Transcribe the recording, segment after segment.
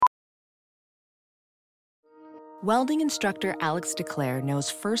Welding instructor Alex DeClaire knows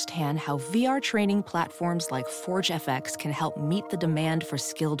firsthand how VR training platforms like ForgeFX can help meet the demand for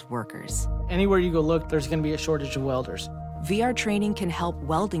skilled workers. Anywhere you go look, there's going to be a shortage of welders. VR training can help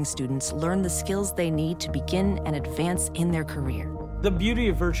welding students learn the skills they need to begin and advance in their career. The beauty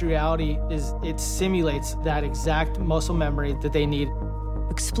of virtual reality is it simulates that exact muscle memory that they need.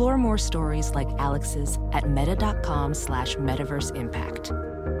 Explore more stories like Alex's at meta.com/metaverseimpact.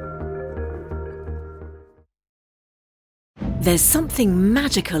 There's something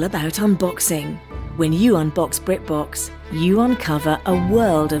magical about unboxing. When you unbox BritBox, you uncover a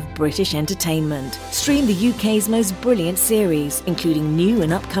world of British entertainment. Stream the UK's most brilliant series, including new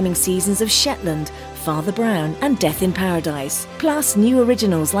and upcoming seasons of Shetland, Father Brown and Death in Paradise. Plus new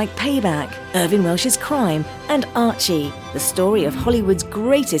originals like Payback, Irving Welsh's Crime and Archie, the story of Hollywood's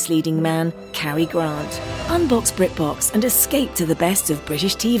greatest leading man, Cary Grant. Unbox BritBox and escape to the best of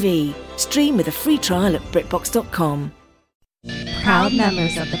British TV. Stream with a free trial at BritBox.com. Proud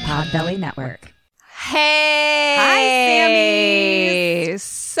members of the Podbelly Network. Hey! Hi, Sammy!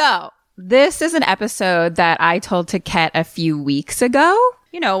 So, this is an episode that I told to Ket a few weeks ago.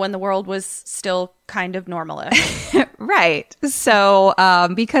 You know, when the world was still kind of normalish. Right. So,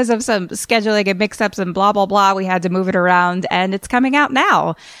 because of some scheduling and mix-ups and blah, blah, blah, we had to move it around, and it's coming out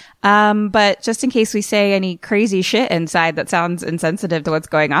now. But just in case we say any crazy shit inside that sounds insensitive to what's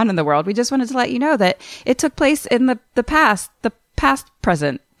going on in the world, we just wanted to let you know that it took place in the past,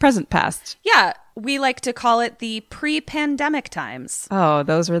 present past. Yeah, we like to call it the pre-pandemic times. Oh,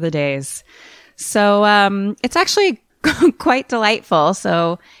 those were the days. So, it's actually quite delightful.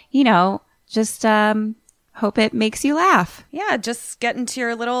 So, you know, just, hope it makes you laugh. Yeah, just get into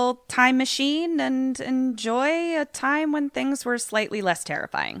your little time machine and enjoy a time when things were slightly less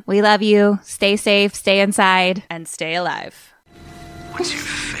terrifying. We love you. Stay safe, stay inside, and stay alive. What's your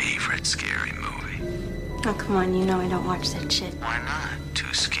favorite scary movie? Oh, come on, you know I don't watch that shit. Why not?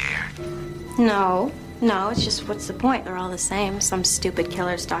 Too scared? No, it's just what's the point? They're all the same. Some stupid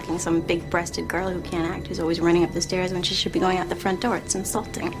killer stalking some big-breasted girl who can't act, who's always running up the stairs when she should be going out the front door. It's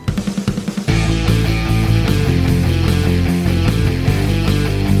insulting.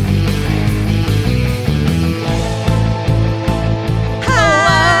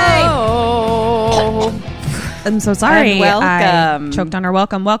 I'm so sorry. And welcome. I choked on our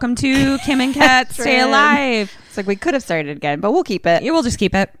welcome. Welcome to Kim and Ket Stay Alive. It's like we could have started again, but we'll keep it. Yeah, we'll just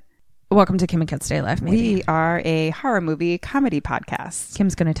keep it. Welcome to Kim and Ket Stay Alive. Maybe. We are a horror movie comedy podcast.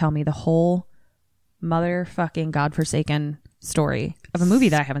 Kim's going to tell me the whole motherfucking godforsaken story of a movie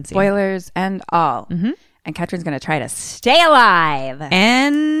that I haven't seen. Spoilers and all. Mm-hmm. And Katrin's going to try to stay alive.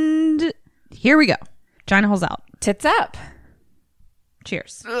 And here we go. Gina holes out. Tits up.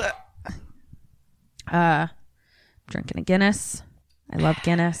 Cheers. Drinking a Guinness. I love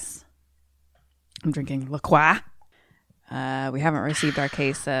Guinness. I'm drinking La Croix. We haven't received our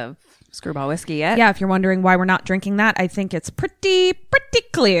case of Screwball whiskey yet. Yeah, if you're wondering why we're not drinking that, I think it's pretty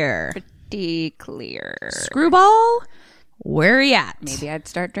clear. Pretty clear. Screwball, where are you at? Maybe I'd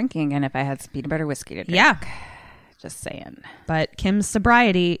start drinking again if I had some peanut butter whiskey to drink. Yeah. Just saying. But Kim's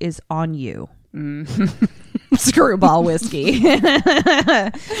sobriety is on you. Screwball whiskey.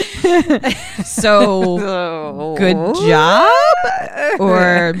 So good job.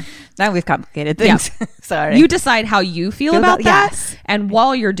 Or now we've complicated things. Yeah. Sorry. You decide how you feel about that. Yes. And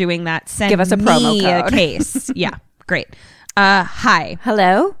while you're doing that, send Give us a promo me code. a case. Yeah, great. Hi.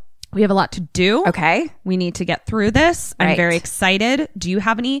 Hello. We have a lot to do. Okay. We need to get through this. I'm Right. very excited. Do you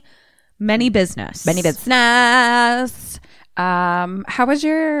have many business? Many business. How was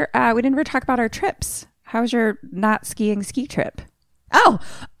your, we didn't ever talk about our trips. How was your not skiing ski trip? Oh,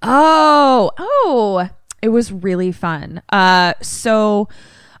 it was really fun. So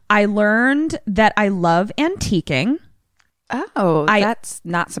I learned that I love antiquing. Oh, that's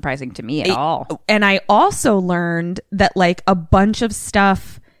not surprising to me at all. And I also learned that like a bunch of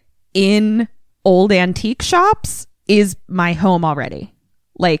stuff in old antique shops is my home already.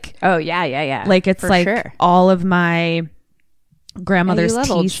 Like, oh yeah. like it's For like sure. all of my grandmother's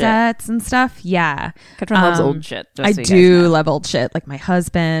love old tea shit. sets and stuff. Yeah. Katrin loves old shit. Just I so you do guys know. love old shit. Like my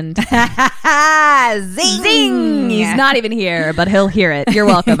husband. Zing! He's not even here, but he'll hear it. You're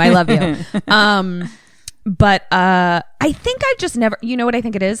welcome. I love you. But I think I've just never, you know what I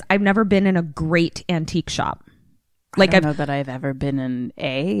think it is? I've never been in a great antique shop. Like I don't know that I've ever been in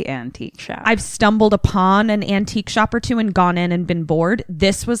a antique shop. I've stumbled upon an antique shop or two and gone in and been bored.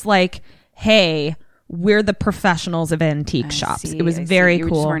 This was like, hey, we're the professionals of antique shops. It was very You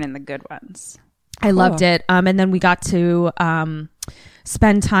cool. just weren't in the good ones. I loved it. And then we got to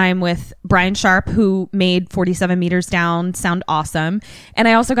spend time with Brian Sharp, who made 47 Meters Down sound awesome. And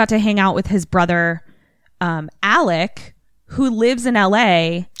I also got to hang out with his brother, Alec, who lives in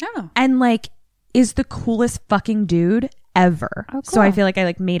LA and like is the coolest fucking dude ever. Oh, cool. So I feel like I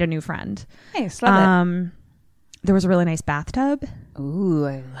like made a new friend. Nice. Love it. There was a really nice bathtub. Ooh,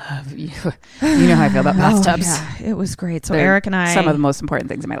 I love you. You know how I feel about bathtubs. Yeah, it was great. So They're Eric and I, some of the most important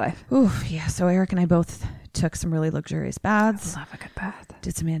things in my life. So Eric and I both took some really luxurious baths. I love a good bath.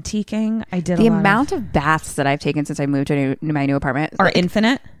 Did some antiquing. I did The a lot amount of baths that I've taken since I moved to my new apartment are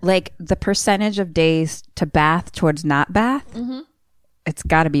infinite. Like the percentage of days to bath towards not bath, it's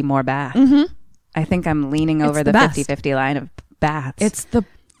got to be more bath. I think I'm leaning over the 50-50 line of baths. It's the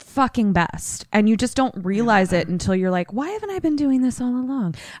fucking best. And you just don't realize it until you're like, why haven't I been doing this all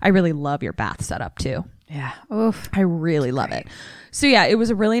along? I really love your bath setup too. Yeah. Oof. I really love it. So yeah, it was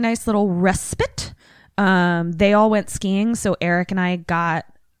a really nice little respite. They all went skiing. So Eric and I got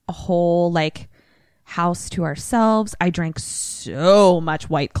a whole like house to ourselves. I drank so much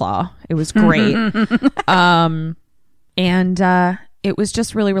White Claw. It was great. And it was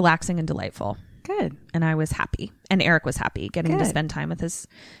just really relaxing and delightful. Good. And I was happy. And Eric was happy getting to spend time with his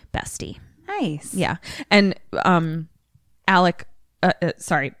bestie. Nice. Yeah. And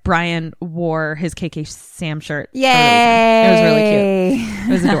Brian wore his KK Sam shirt. Yay. It was really cute.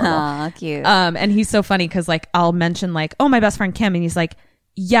 It was adorable. Aw, cute. And he's so funny because like I'll mention like, oh, my best friend Kim, and he's like,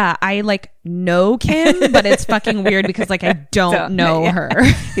 yeah, I like know Kim, but it's fucking weird because like I don't know her.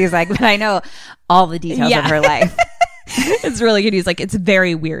 He's like, but I know all the details of her life. It's really good. He's like, it's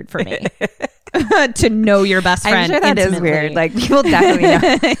very weird for me to know your best friend. I'm sure that intimately. is weird. Like people definitely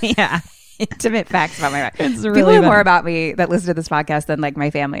know. Yeah. Intimate facts about my life. It's People really know bad. more about me that listen to this podcast than like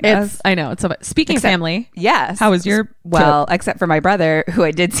my family does. I know. It's so bad. Speaking of family, yes. how was your well, except for my brother, who I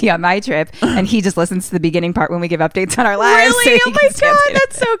did see on my trip, and he just listens to the beginning part when we give updates on our lives. Really? So Oh my god,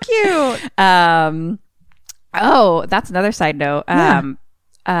 that's so cute. Oh, that's another side note. Guy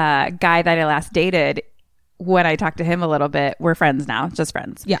that I last dated, when I talked to him a little bit, we're friends now, just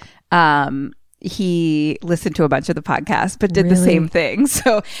friends. Yeah. He listened to a bunch of the podcasts, but did the Really? same thing.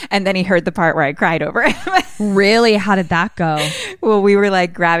 So, and then he heard the part where I cried over him. Really? How did that go? Well, we were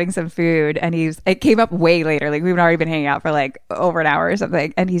like grabbing some food, and it came up way later. Like we've already been hanging out for like over an hour or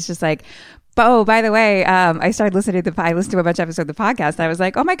something. And he's just like, oh, by the way, I started listening to I listened to a bunch of episodes of the podcast. And I was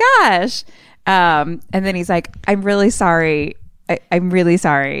like, oh my gosh. And then he's like, I'm really sorry. I'm really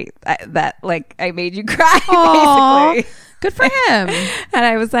sorry that like I made you cry. Aww. Basically. Good for him. And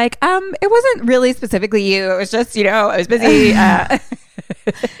I was like, it wasn't really specifically you. It was just, I was busy.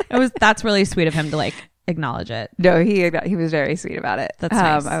 That's really sweet of him to like acknowledge it. No, he was very sweet about it. That's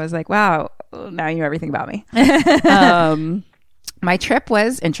nice. I was like, wow, now you know everything about me. My trip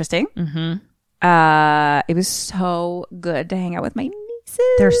was interesting. It was so good to hang out with my nieces.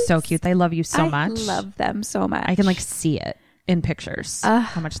 They're so cute. They love you so much. I love them so much. I can like see it in pictures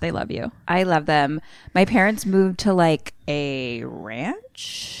how much they love you. I love them. My parents moved to like a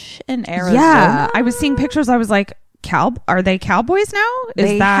ranch in Arizona. Yeah, I was seeing pictures. I was like, are they cowboys now?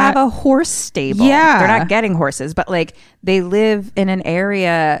 They have a horse stable. Yeah. They're not getting horses, but like they live in an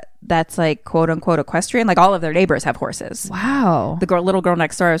area that's like quote unquote equestrian. Like all of their neighbors have horses. Wow. The little girl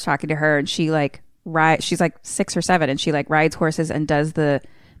next door, I was talking to her, and she like she's like 6 or 7, and she like rides horses and does the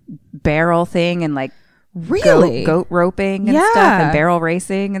barrel thing and like really goat roping and stuff and barrel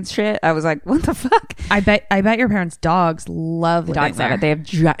racing and shit. I was like, what the fuck? I bet your parents' dogs love The dogs love it. They have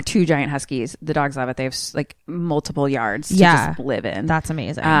 2 giant huskies. The dogs love it. They have like multiple yards to just live in. That's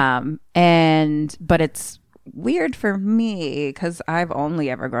amazing. But it's weird for me because I've only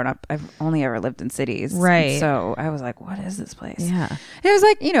ever lived in cities. Right. So I was like, what is this place? Yeah. And it was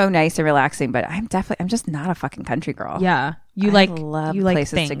like, nice and relaxing, but I'm just not a fucking country girl. Yeah. I love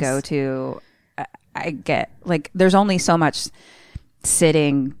places things to go to. I get like there's only so much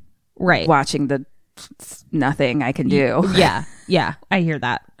sitting watching the nothing I can do. Yeah, I hear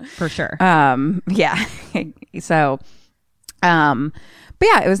that for sure. Yeah. So but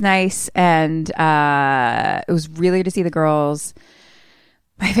yeah, it was nice, and it was really good to see the girls.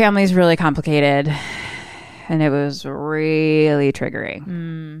 My family's really complicated, and it was really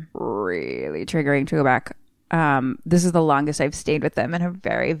triggering. Really triggering to go back. This is the longest I've stayed with them in a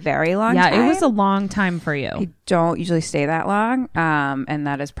very, very long time. Yeah, it was a long time for you. I don't usually stay that long, and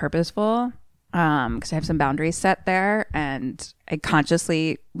that is purposeful because I have some boundaries set there, and I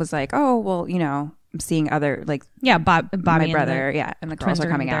consciously was like, oh, well, I'm seeing other like Bobby, my brother, and the girls are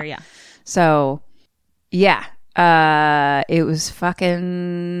coming out. Yeah. So, yeah, it was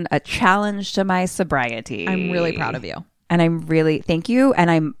fucking a challenge to my sobriety. I'm really proud of you, and thank you, and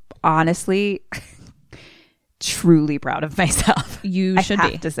I'm honestly. Truly proud of myself. You should I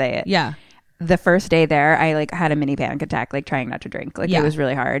have to say it. Yeah. The first day there, I like had a mini panic attack, like trying not to drink. Like it was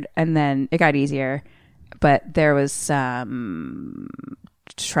really hard. And then it got easier. but there was some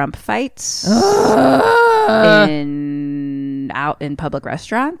Trump fights out in public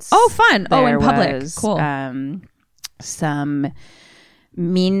restaurants. Oh, fun. In public. Was, cool. Some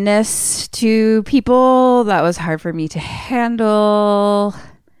meanness to people that was hard for me to handle.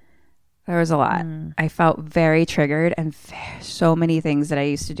 There was a lot. I felt very triggered, and so many things that I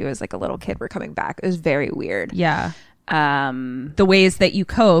used to do as like a little kid were coming back. It was very weird. Yeah. The ways that you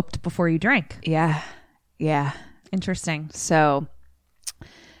coped before you drank. Yeah. Interesting. So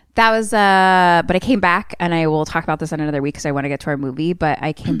that was, but I came back, and I will talk about this in another week because I want to get to our movie, but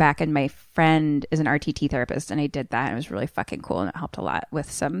I came back, and my friend is an RTT therapist, and I did that, and it was really fucking cool, and it helped a lot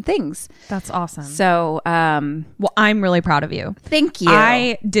with some things. That's awesome. So, well, I'm really proud of you. Thank you.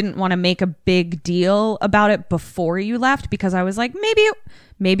 I didn't want to make a big deal about it before you left because I was like,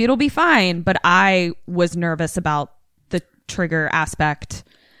 maybe it'll be fine, but I was nervous about the trigger aspect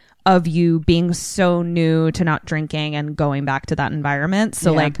of you being so new to not drinking and going back to that environment.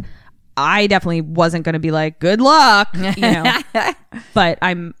 So like, I definitely wasn't going to be like, good luck, you know, but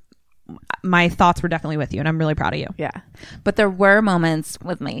my thoughts were definitely with you, and I'm really proud of you. Yeah. But there were moments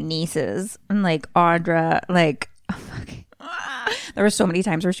with my nieces and like Audra, like, there were so many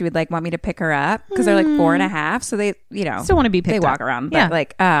times where she would like want me to pick her up because they're like 4.5. So they, you know, still want to be picked they walk up. around, but Yeah.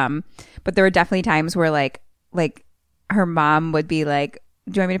 like, but there were definitely times where like her mom would be like,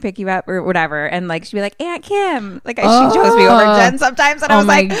 do you want me to pick you up or whatever? And like, she'd be like, Aunt Kim. Like, she chose me over Jen sometimes. And I was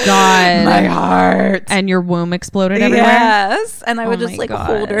like, God. my heart. And your womb exploded everywhere. Yes. And I would Oh just my like God.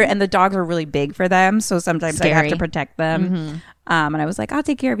 hold her. And the dogs were really big for them. So sometimes I have Scary. to protect them. And I was like, I'll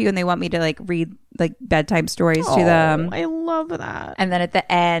take care of you. And they want me to like read like bedtime stories to them. I love that. And then at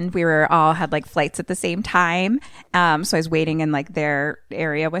the end, we were all had like flights at the same time. So I was waiting in like their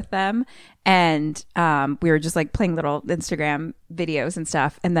area with them. And we were just like playing little Instagram videos and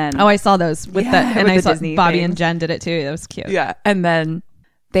stuff. And then I saw those with Yeah, the and with I the saw Disney Bobby thing. and Jen did it too. That was cute. yeah. And then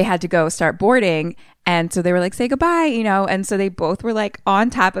they had to go start boarding. And so they were like, say goodbye, you know? And so they both were like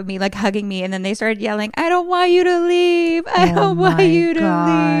on top of me, like hugging me. And then they started yelling, I don't want you to leave. I don't want my you to God.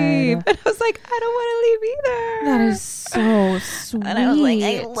 leave. And I was like, I don't want to leave either. That is so sweet. And I was like,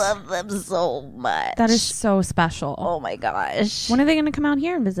 I love them so much. That is so special. Oh my gosh. When are they going to come out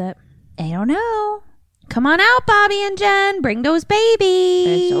here and visit? I don't know. Come on out, Bobby and Jen. Bring those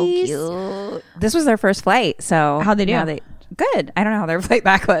babies. They're so cute. This was their first flight. So How'd they do? now good. I don't know how their flight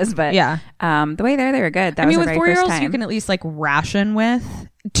back was, but Yeah. the way there, they were good. That I mean, was with their very first 4-year-olds, time. you can at least like ration with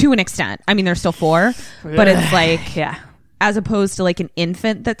to an extent. I mean, they're still 4, but it's like, yeah. as opposed to like an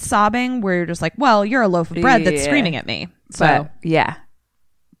infant that's sobbing where you're just like, well, you're a loaf of bread that's Yeah. screaming at me. So But yeah,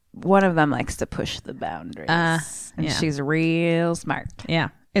 one of them likes to push the boundaries, and yeah. she's real smart. yeah,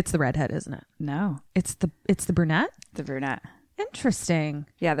 it's the redhead, isn't it? No, It's the brunette. the brunette. Interesting.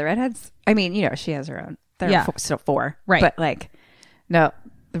 Yeah, the redheads. I mean, you know, she has her own. They're Yeah. still 4, Right. But like, no,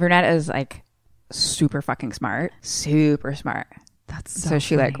 the brunette is like super fucking smart, super smart. That's So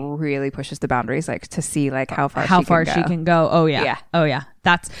she like really pushes the boundaries, like to see like how far she can go. Oh yeah. Yeah. Oh yeah.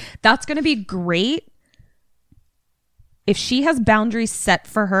 That's going to be great if she has boundaries set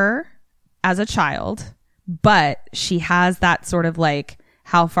for her as a child, but she has that sort of like,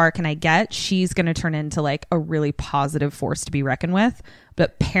 how far can I get? She's going to turn into like a really positive force to be reckoned with.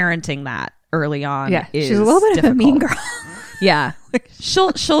 But parenting that early on, Yeah, is she's a little bit of a mean difficult. girl. Yeah,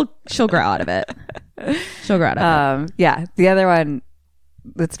 she'll grow out of it. She'll grow out of it. Yeah, the other one,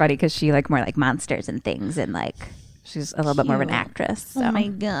 it's funny because she like more like monsters and things, and like she's a little bit more of an actress. So. Oh my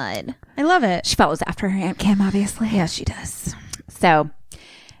god, I love it. She follows after her Aunt Kim, obviously. Yeah, she does. So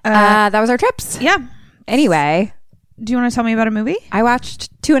that was our trips. Yeah. Anyway, Do you want to tell me about a movie? I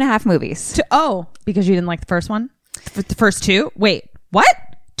watched 2.5 movies. Because you didn't like the first one? The first 2? Wait, what?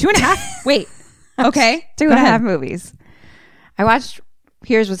 2.5? Wait. Okay. 2.5 movies. I watched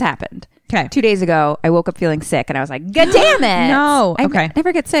Here's What's Happened. Okay. 2 days ago, I woke up feeling sick, and I was like, God damn it. No. I Okay.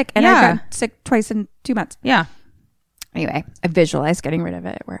 never get sick. And Yeah. I got sick twice in 2 months. Yeah. Anyway, I visualized getting rid of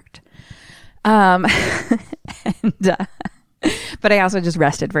it. It worked. And, but I also just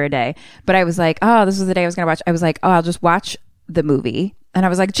rested for a day. But I was like, oh, this was the day I was going to watch. I was like, oh, I'll just watch the movie. And I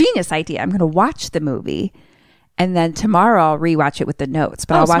was like, genius idea. I'm going to watch the movie. And then tomorrow I'll rewatch it with the notes.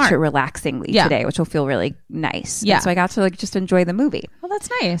 But I'll watch smart. it relaxingly Yeah. today, which will feel really nice. Yeah. And so I got to like just enjoy the movie. Well, that's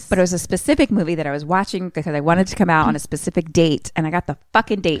nice. But it was a specific movie that I was watching because I wanted to come out on a specific date. And I got the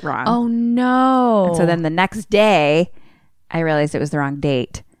fucking date wrong. oh no. And so then the next day, I realized it was the wrong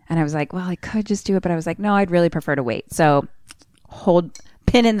date. And I was like, well, I could just do it. But I was like, no, I'd really prefer to wait. So hold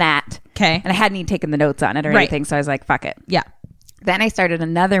pin in that. Okay. And I hadn't even taken the notes on it or Right. anything. So I was like, fuck it. Yeah. Then I started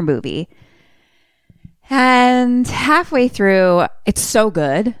another movie. And halfway through, it's so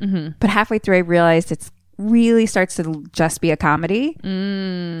good. But halfway through, I realized it's really starts to just be a comedy.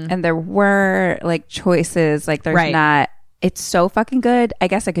 And there were like choices, like there's Right. not, it's so fucking good. I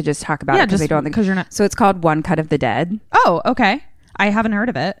guess I could just talk about it because I don't think, because you're not. so it's called One Cut of the Dead. Oh, okay. I haven't heard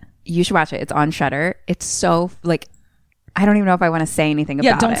of it. You should watch it. It's on Shudder. It's so like, I don't even know if I want to say anything about it.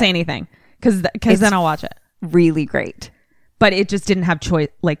 Yeah, don't say anything because then I'll watch it. Really great. But it just didn't have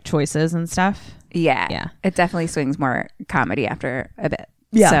choices and stuff. Yeah. Yeah. It definitely swings more comedy after a bit.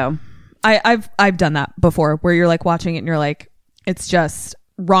 Yeah. So I've done that before where you're like watching it and you're like, it's just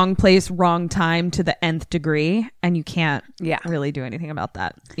wrong place, wrong time to the nth degree, and you can't really do anything about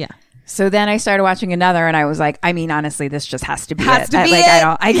that. Yeah. So then I started watching another, and I was like, I mean, honestly, this just has to be Has it. to be like,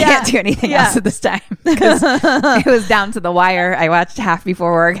 it. I can't do anything else at this time because it was down to the wire. I watched half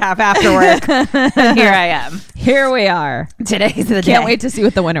before work, half after work. And here I am. Here we are. Today's the day. Can't wait to see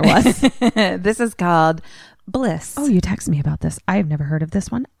what the winner was. This is called Bliss. Oh, you texted me about this. I have never heard of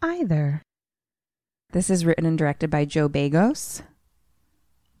this one either. This is written and directed by Joe Bagos.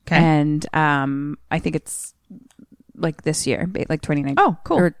 Okay. And I think it's like this year, like 2019. Oh,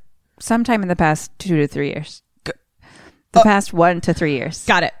 cool. Or sometime in the past 2 to 3 years. The past 1 to 3 years.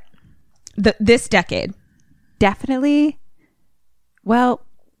 Got it. This decade. Definitely. Well,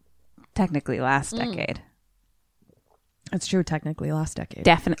 technically last decade. That's true. Technically last decade.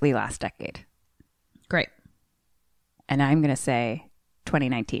 Definitely last decade. Great. And I'm going to say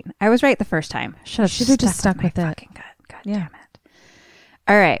 2019. I was right the first time. Should have just stuck with it. Fucking gut. God damn it.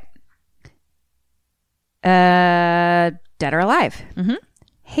 All right. Dead or Alive. Mm-hmm.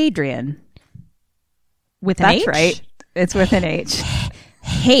 Hadrian. With an That's H? right. It's with an H.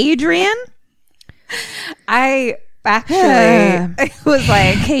 Hadrian? I actually was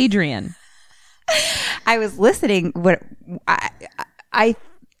like, Hadrian. I was listening. What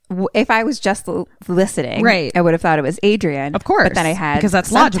if I was just listening, right, I would have thought it was Adrian, of course. But then I had because that's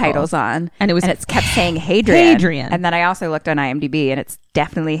subtitles on, and it kept saying Hadrian. Hadrian. And then I also looked on IMDb, and it's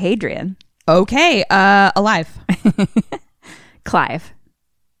definitely Hadrian. Okay, Alive. Clive.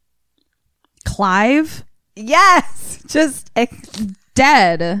 Clive. Yes, just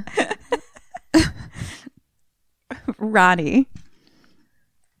dead. Ronnie.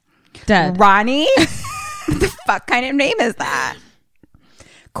 Dead. Ronnie. What the fuck kind of name is that?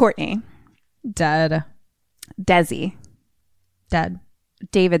 Courtney. Dead. Desi. Dead.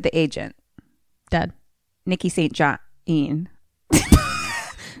 David the Agent. Dead. Nikki St. John. Jean.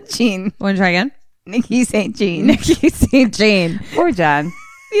 Want to try again? Nikki St. Jean. Nikki St. Jean. Or John.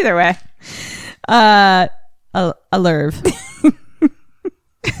 Either way. Alerv.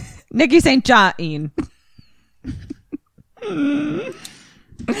 Nikki St. John.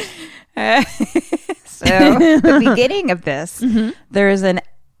 So the beginning of this, there is an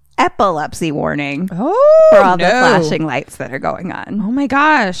epilepsy warning for all the flashing lights that are going on. Oh my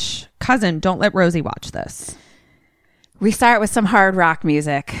gosh. Cousin, don't let Rosie watch this. We start with some hard rock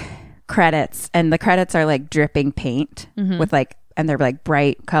music, credits, and the credits are like dripping paint with like, and they're like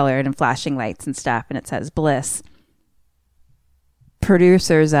bright colored and flashing lights and stuff. And it says Bliss,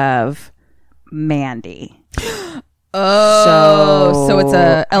 producers of Mandy. Oh, so it's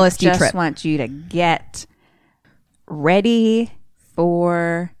a LSD I trip. just want you to get ready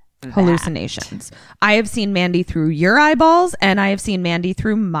for hallucinations. I have seen Mandy through your eyeballs, and I have seen Mandy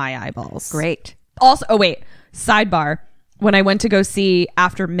through my eyeballs. Great. Also, oh wait, sidebar. When I went to go see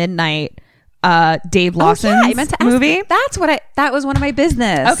After Midnight, Dave Lawson's I meant to ask movie. That was one of my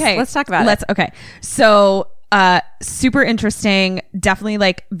business. Okay, let's talk about it. Okay, so super interesting. Definitely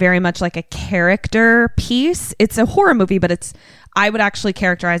like very much like a character piece. It's a horror movie, but I would actually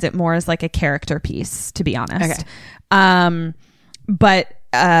characterize it more as like a character piece, to be honest. Okay. But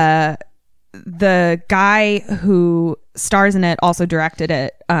the guy who stars in it also directed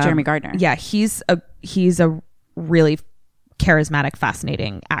it. Jeremy Gardner. Yeah, he's a really charismatic,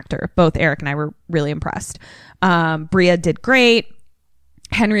 fascinating actor. Both Eric and I were really impressed. Bria did great.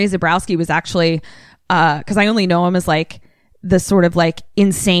 Henry Zabrowski was actually, because I only know him as like the sort of like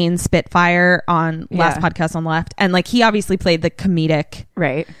insane Spitfire on Last Podcast on the Left, and like he obviously played the comedic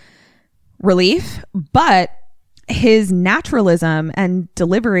relief, but his naturalism and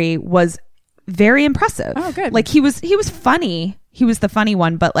delivery was very impressive. Oh, good. Like he was funny. He was the funny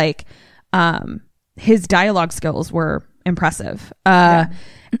one, but like his dialogue skills were impressive.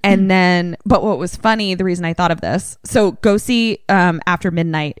 And then, but what was funny, the reason I thought of this, so go see After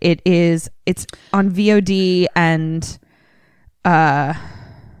Midnight. It's on VOD and I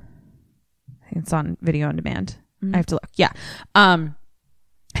think it's on video on demand. I have to look. Yeah.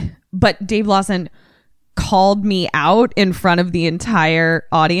 But Dave Lawson called me out in front of the entire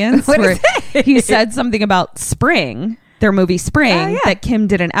audience where he said something about Spring, their movie Spring, that Kim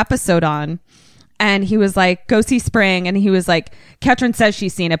did an episode on. And he was like, go see Spring. And he was like, Ketrin says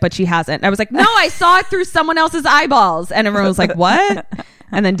she's seen it, but she hasn't. And I was like, no, I saw it through someone else's eyeballs. And everyone was like, what?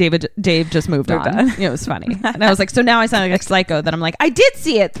 And then Dave just moved on. It was funny. And I was like, so now I sound like a psycho that I'm like, I did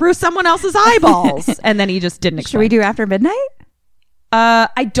see it through someone else's eyeballs. And then he just didn't explain. Should we do After Midnight?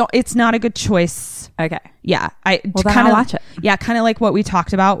 I don't, it's not a good choice. Okay. Yeah. Well, then I'll watch it. Yeah. Kind of like what we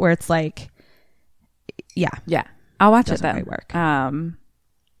talked about where it's like, yeah. Yeah. I'll watch it Doesn't then. quite work.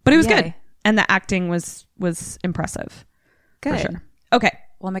 But it was good. And the acting was impressive. Good. For sure. Okay.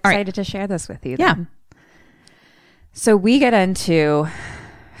 Well, I'm excited to share this with you. Yeah. Then. So we get into,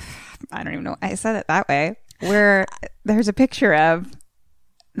 I don't even know. I said it that way. Where there's a picture of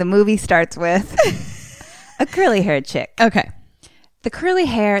the movie starts with a curly haired chick. Okay. The curly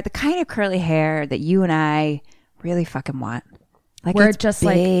hair, the kind of curly hair that you and I really fucking want. Like Where it's it just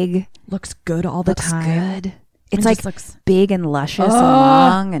big, like looks good all the looks time. good. It's It like just looks- big and luscious and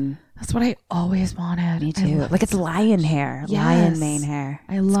long, and That's what I always wanted. me I too. love Like it it's so lion much. hair, Yes. lion mane hair.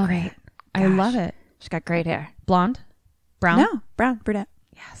 I love it. I Gosh. love it. She's got great hair. Blonde? Brown? No, brown, brunette.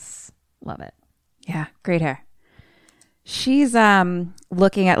 Yes. Love it. Yeah, great hair. She's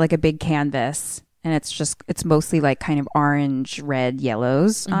looking at like a big canvas, and it's mostly like kind of orange, red,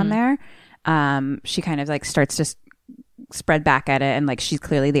 yellows on there. She kind of like starts to spread back at it, and like she's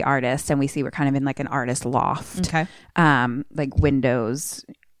clearly the artist, and we see we're kind of in like an artist loft. Okay. Like windows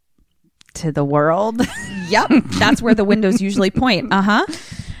to the world. Yep. That's where the windows usually point. Uh-huh.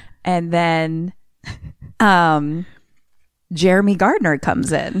 And then Jeremy Gardner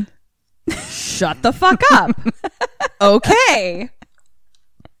comes in. Shut the fuck up. Okay.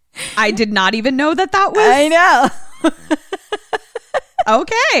 I did not even know that was. I know.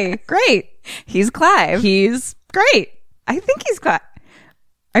 Okay. Great. He's Clive. He's great. I think he's Clive.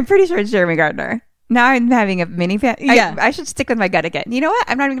 I'm pretty sure it's Jeremy Gardner. Now I'm having a mini fan. Yeah. I should stick with my gut again. You know what?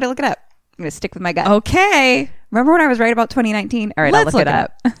 I'm not even going to look it up. I'm going to stick with my gut. Okay. Remember when I was right about 2019? All right, Let's I'll look it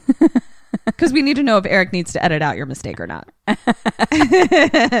up. Because we need to know if Eric needs to edit out your mistake or not.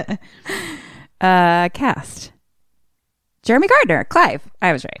 Cast. Jeremy Gardner. Clive.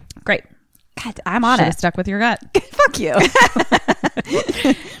 I was right. Great. God, I'm on Should have it. stuck with your gut. Fuck you.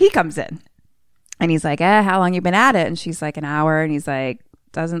 He comes in and he's like, how long you been at it? And she's like, an hour. And he's like,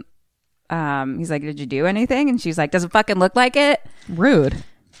 he's like, did you do anything? And she's like, doesn't fucking look like it. Rude.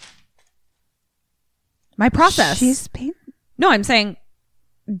 My process. She's No, I'm saying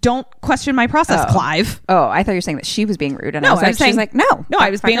don't question my process, Clive. Oh, I thought you were saying that she was being rude. And No, I was I'm like, saying, she's like, no. I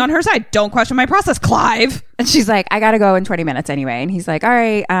was being on her side. Don't question my process, Clive. And she's like, I got to go in 20 minutes anyway. And he's like, all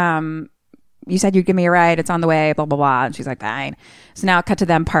right, you said you'd give me a ride. It's on the way, blah, blah, blah. And she's like, fine. So now cut to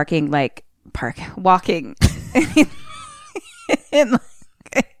them walking. Do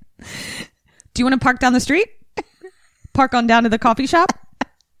you want to park down the street? Park on down to the coffee shop?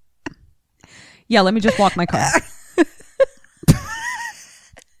 Yeah, let me just walk my car.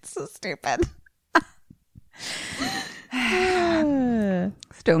 So stupid.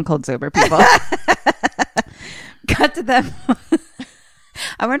 Stone cold sober people. Cut to them.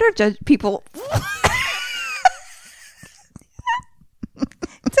 I wonder if people.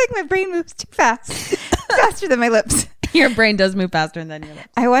 It's like my brain moves too fast, faster than my lips. Your brain does move faster than your lips.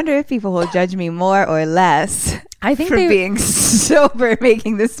 I wonder if people will judge me more or less. I think for being sober,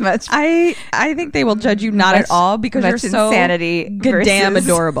 making this much. I think they will judge you not at all because you're so insanity damn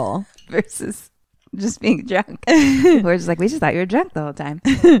adorable versus just being drunk. We're just like, we just thought you were drunk the whole time.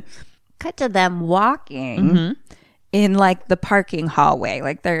 Cut to them walking in like the parking hallway,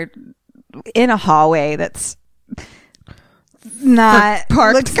 like they're in a hallway that's not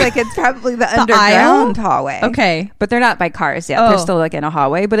parked. Looks like it's probably the underground hallway. Okay, but they're not by cars yet. They're still like in a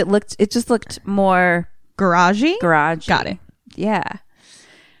hallway, but it just looked more garagey. Got it. Yeah.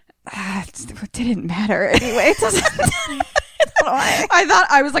 It didn't matter anyway. It doesn't. I thought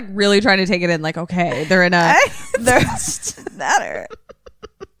I was like really trying to take it in. Like, okay, they're in a. It doesn't matter.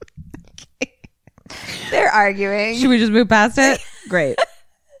 They're arguing. Should we just move past it? Great.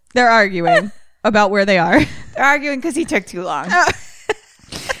 They're arguing about where they are. They're arguing because he took too long.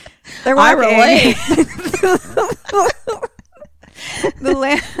 They're I relate.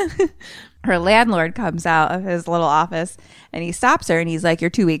 Her landlord comes out of his little office and he stops her and he's like,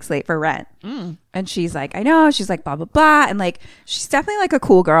 you're 2 weeks late for rent. And she's like, I know. She's like, blah, blah, blah. And like, she's definitely like a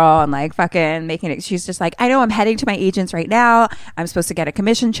cool girl and like fucking making it. She's just like, I know, I'm heading to my agents right now. I'm supposed to get a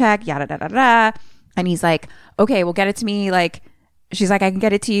commission check, yada, da, da, da. And he's like, okay, well, get it to me. Like, she's like, I can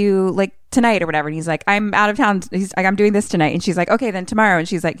get it to you like tonight or whatever. And he's like, I'm out of town. He's like, I'm doing this tonight. And she's like, okay, then tomorrow. And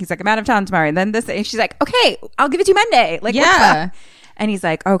he's like, I'm out of town tomorrow. And then this, and she's like, okay, I'll give it to you Monday. Like, yeah. And he's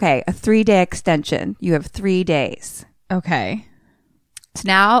like, okay, a 3-day extension. You have 3 days. Okay. So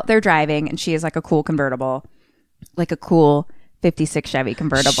now they're driving, and she is like a cool convertible, like a cool 56 Chevy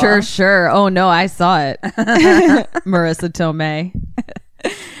convertible. Sure. Oh no, I saw it. Marissa Tomei.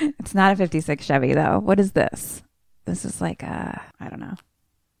 It's not a 56 Chevy though. What is this? This is like I don't know.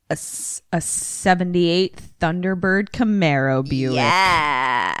 A 78 Thunderbird Camaro Buick.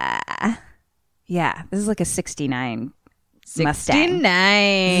 Yeah. This is like a 69 Mustang. 69.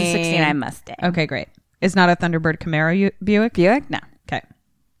 This is a 69 Mustang. Okay, great. It's not a Thunderbird Camaro Buick? Buick? No. Okay.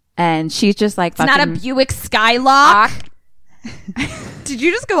 And she's just like, It's not a Buick Skylark. Did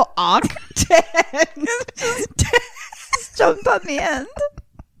you just go Ock? just jumped on the end.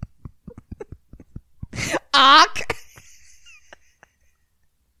 Ock.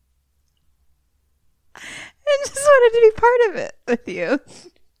 I just wanted to be part of it with you.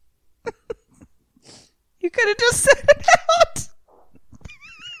 You could have just said it out.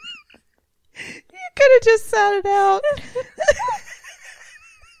 You could have just said it out.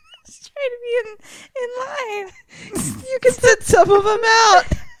 Just trying to be in line. You can set some of them out.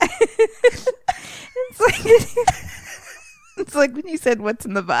 It's like when you said, "What's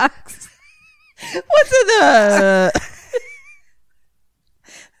in the box?" What's in the...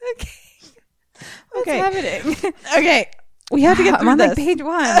 Okay. What's happening? Okay. We have to get through I'm on this. like page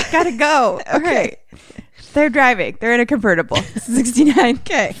 1. Gotta go. Okay. They're driving. They're in a convertible.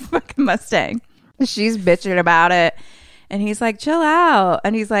 69K fucking Mustang. She's bitching about it. And he's like, chill out.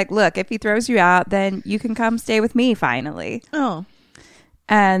 And he's like, look, if he throws you out, then you can come stay with me finally. Oh.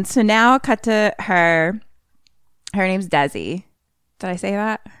 And so now cut to her. Her name's Desi. Did I say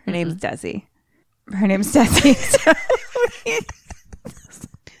that? Her name's Desi. Her name's Desi. So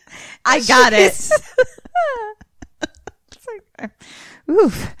I got it.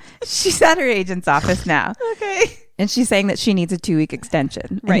 Oof. She's at her agent's office now. Okay. And she's saying that she needs a 2-week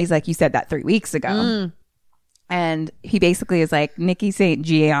extension. And he's like, you said that 3 weeks ago. And he basically is like, Nikki St.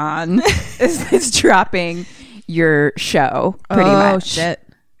 Gian is dropping your show pretty much. Oh, shit.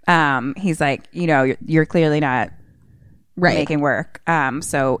 He's like, you're clearly not making work.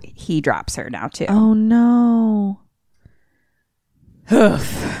 So he drops her now too. Oh, no.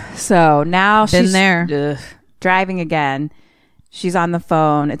 So now she's there. Driving again. She's on the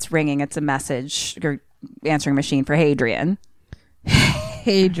phone. It's ringing. It's a message or answering machine for Hadrian.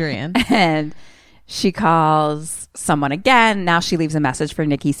 Hadrian. And she calls someone again. Now she leaves a message for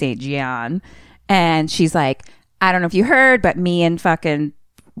Nikki St. Gian. And she's like, I don't know if you heard, but me and fucking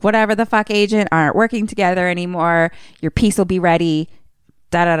whatever the fuck agent aren't working together anymore. Your piece will be ready.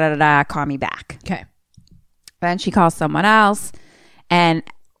 Da da da da da. Call me back. Okay. Then she calls someone else. And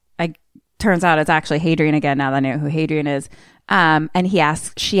turns out it's actually Hadrian again. Now that I know who Hadrian is. And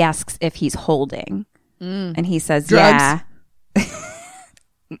she asks if he's holding. And he says, drugs? Yeah.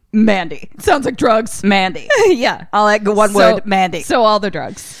 Mandy. Sounds like drugs. Mandy. Yeah. I'll like one word, Mandy. So all the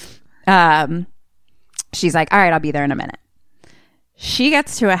drugs. She's like, all right, I'll be there in a minute. She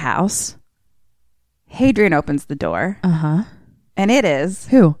gets to a house. Hadrian opens the door. Uh-huh. And it is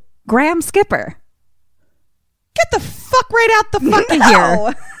Who? Graham Skipper. Get the fuck right out the fucking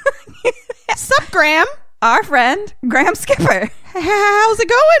here. Sup, Graham? Our friend, Graham Skipper. How's it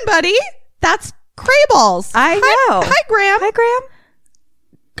going, buddy? That's Crayballs. I know. Hi, Graham. Hi, Graham.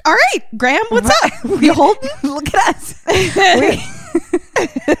 All right, Graham, what's up? You holding? Look at us.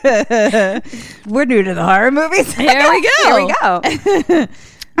 We're new to the horror movies. Here we go. Here we go.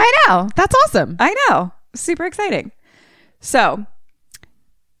 I know. That's awesome. I know. Super exciting. So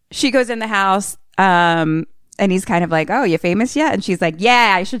she goes in the house, and he's kind of like, oh, you famous yet? And she's like,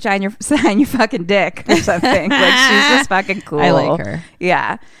 yeah, I should sign your fucking dick or something. Like, she's just fucking cool. I like her.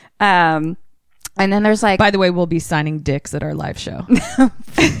 Yeah. And then there's like, By the way, we'll be signing dicks at our live show.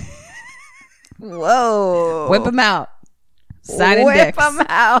 whoa. Whip them out. Signing Whip dicks. them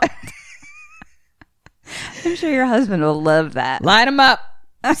out. I'm sure your husband will love that. Line them up.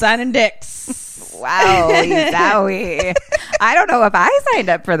 Signing dicks. Wowie, zowie. I don't know if I signed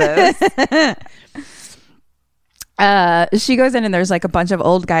up for this. She goes in and there's like a bunch of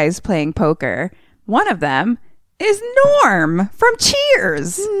old guys playing poker. One of them is Norm from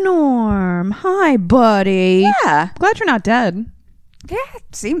Cheers. Norm. Hi, buddy. Yeah. Glad you're not dead. Yeah,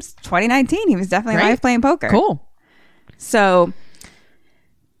 it seems 2019. He was definitely Right? live playing poker. Cool. So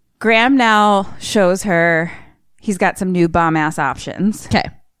Graham now shows her he's got some new bomb ass options. Okay.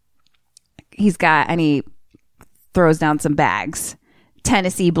 And he throws down some bags.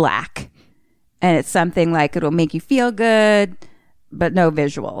 Tennessee Black. And it's something like it'll make you feel good, but no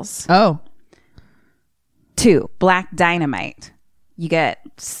visuals. Oh. 2, Black Dynamite. You get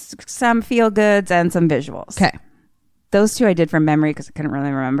some feel goods and some visuals. Okay. Those 2 I did from memory because I couldn't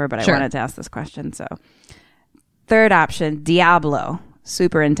really remember, but Sure. I wanted to ask this question. So 3rd option, Diablo.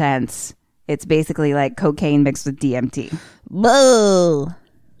 super intense. It's basically like cocaine mixed with DMT. Whoa.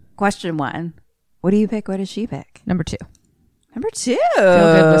 Question 1. What do you pick? What does she pick? Number 2. Number 2. Feel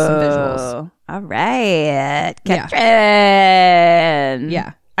good with some visuals. All right. Yeah. Katrin.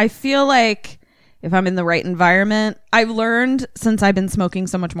 Yeah. I feel like if I'm in the right environment, I've learned since I've been smoking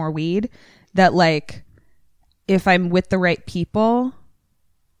so much more weed that like if I'm with the right people,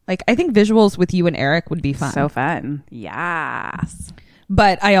 like I think visuals with you and Eric would be fun. So fun. Yes.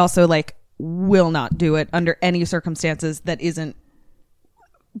 But I also like will not do it under any circumstances that isn't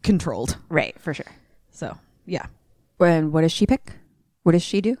controlled. Right, for sure. So, yeah. And what does she pick? What does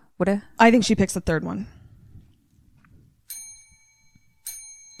she do? I think she picks the third one.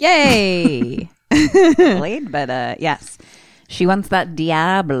 Yay. Late, but yes. She wants that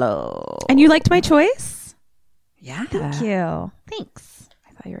Diablo. And you liked my choice? Yeah. Thank you. Thanks.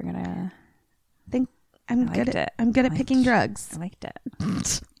 I thought you were gonna I'm I good liked at it. I'm good at I picking liked- drugs. I liked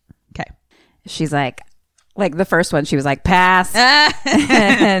it. Okay. She's like the first one, she was like, pass.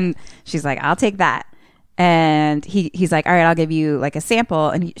 And she's like, I'll take that. And he's like, all right, I'll give you like a sample.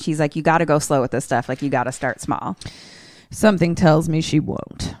 And she's like, you got to go slow with this stuff. Like, you got to start small. Something tells me she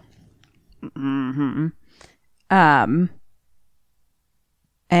won't. Mm-hmm.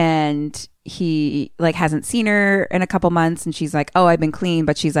 And he like hasn't seen her in a couple months. And she's like, oh, I've been clean.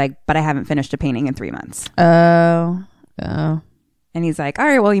 But she's like, but I haven't finished a painting in 3 months. Oh. And he's like, all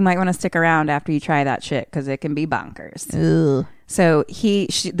right, well, you might want to stick around after you try that shit because it can be bonkers. Ugh. So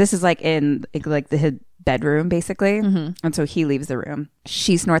this is like in like his bedroom basically. Mm-hmm. And so he leaves the room.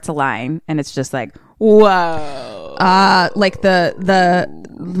 She snorts a line and it's just like, whoa. Like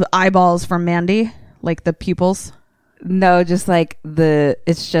the eyeballs from Mandy, like the pupils. No, just like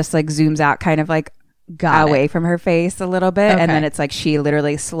it's just like zooms out kind of like away from her face a little bit. Okay. And then it's like she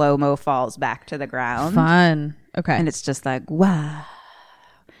literally slow-mo falls back to the ground. Fun. Okay. And it's just like, wow.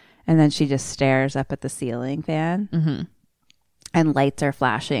 And then she just stares up at the ceiling fan. Mm-hmm. And lights are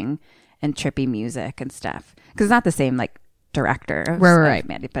flashing and trippy music and stuff. Because it's not the same like director of Right.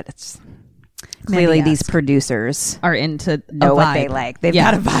 Mandy, but it's clearly Mandy-esque. these producers Are into know a what vibe. they like. They've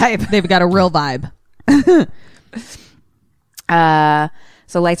got a vibe. They've got a real vibe.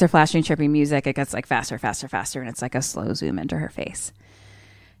 So lights are flashing, trippy music. It gets like faster, faster, faster. And it's like a slow zoom into her face.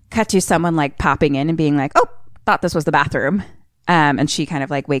 Cut to someone like popping in and being like, oh, thought this was the bathroom. And she kind of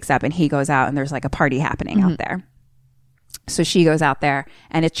like wakes up and he goes out and there's like a party happening out there. So she goes out there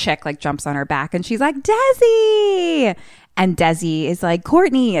and a chick like jumps on her back and she's like, Desi. And Desi is like,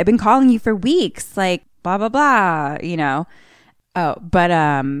 Courtney, I've been calling you for weeks. Like, blah, blah, blah, you know. Oh, but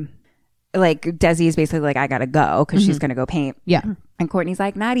like Desi is basically like, I got to go because she's going to go paint. Yeah. And Courtney's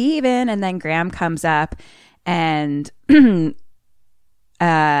like, not even. And then Graham comes up and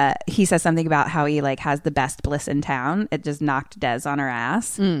he says something about how he like has the best bliss in town. It just knocked Des on her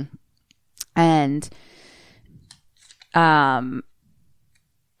ass. And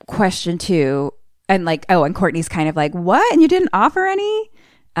question 2, and like, oh, and Courtney's kind of like, what? And you didn't offer any?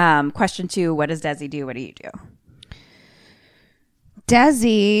 Question 2, what does Desi do? What do you do?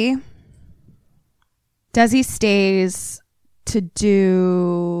 Desi stays to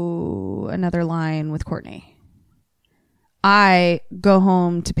do another line with Courtney. I go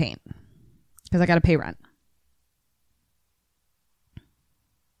home to paint because I got to pay rent.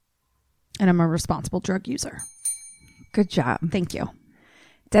 And I'm a responsible drug user. Good job. Thank you.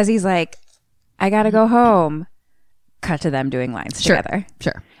 Desi's like, I gotta go home. Cut to them doing lines together.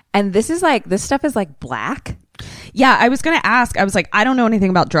 Sure. And this stuff is like black. Yeah, I was going to ask. I was like, I don't know anything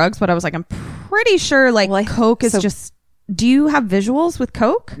about drugs, but I was like, I'm pretty sure like Coke is just... Do you have visuals with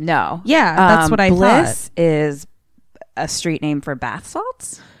Coke? No. Yeah, that's what I Bliss thought. is a street name for bath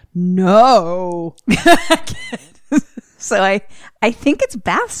salts. No. So I think it's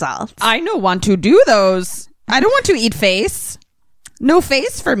bath salts. I don't want to do those. I don't want to eat face. No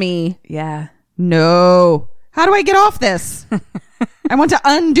face for me. Yeah. No. How do I get off this? I want to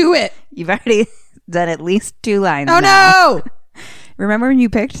undo it. You've already done at least 2 lines. Oh, now. no. Remember when you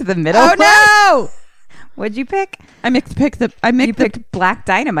picked the middle? Oh, no. What'd you pick? You picked Black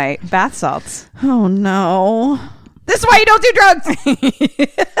Dynamite bath salts. Oh, no. This is why you don't do drugs.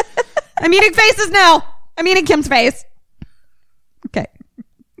 I'm eating faces now. I'm eating Kim's face. Okay.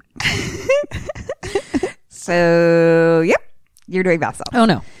 So, yep. You're doing bath salts. Oh,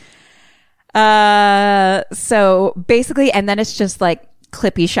 no. So basically, and then it's just like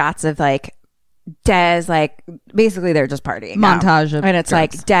clippy shots of like Des, like basically they're just partying. Montage of and it's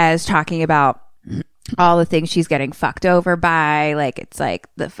drugs. like Des talking about all the things she's getting fucked over by. Like it's like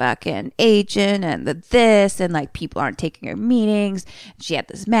the fucking agent and the this, and like people aren't taking her meetings. She had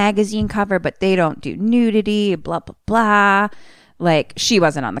this magazine cover, but they don't do nudity, blah, blah, blah. Like she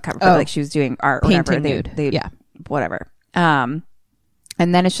wasn't on the cover, but like she was doing art or whatever. Painting nude. Yeah. Whatever. And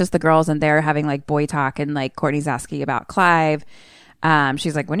then it's just the girls and they're having like boy talk, and like Courtney's asking about Clive.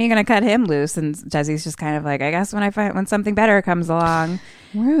 She's like, when are you going to cut him loose? And Desi's just kind of like, I guess when something better comes along.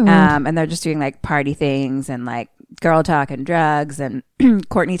 And they're just doing like party things and like girl talk and drugs. And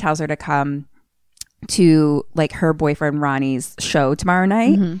Courtney tells her to come to like her boyfriend Ronnie's show tomorrow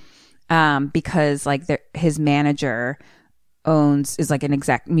night. Because like his manager is like an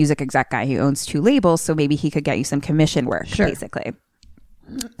music exec guy who owns 2 labels. So maybe he could get you some commission work, basically.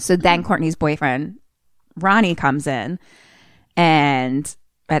 So then Courtney's boyfriend, Ronnie, comes in. And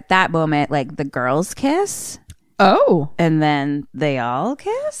at that moment, like the girls kiss. Oh. And then they all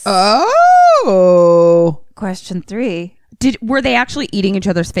kiss. Oh. Question 3. Were they actually eating each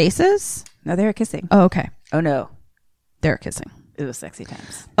other's faces? No, they were kissing. Oh, okay. Oh, no. They're kissing. It was sexy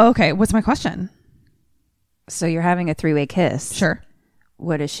times. Okay. What's my question? So you're having a 3-way kiss. Sure.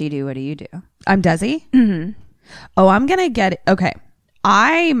 What does she do? What do you do? I'm Desi. Mm-hmm. Oh, I'm going to get it. Okay.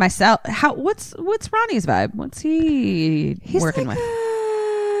 I myself, what's Ronnie's vibe? What's he's working like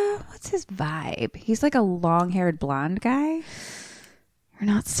with? What's his vibe? He's like a long-haired blonde guy. You're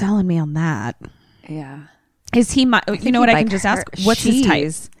not selling me on that. Yeah. Is he my, you know what, I can just ask, what's his type?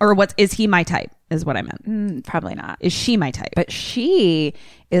 She's- Or is he my type is what I meant. Probably not. Is she my type? But she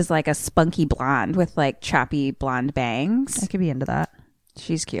is like a spunky blonde with like choppy blonde bangs. I could be into that.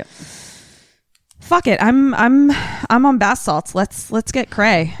 She's cute. Fuck it. I'm on bath salts. Let's get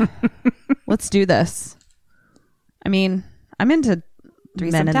cray. Let's do this. I mean, I'm into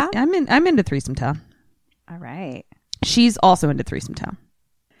Threesome Town? I'm into Threesome Town. All right. She's also into Threesome Town.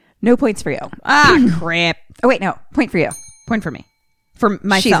 No points for you. Ah, crap. Oh, wait, no. Point for you. Point for me. For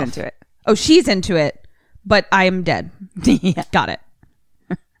myself. She's into it. Oh, she's into it, but I am dead. Yeah. Got it.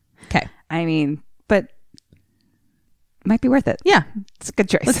 Okay. I mean, but might be worth it. Yeah. It's a good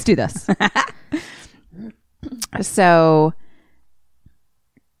choice. Let's do this. So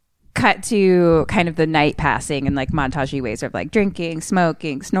cut to kind of the night passing and like montagey ways of like drinking,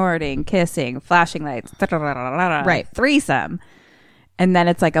 smoking, snorting, kissing, flashing lights, right, threesome. And then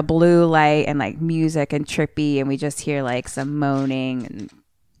it's like a blue light and like music and trippy, and we just hear like some moaning and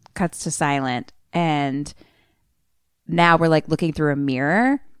cuts to silent. And now we're like looking through a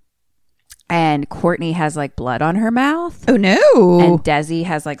mirror, and Courtney has like blood on her mouth. Oh no. And Desi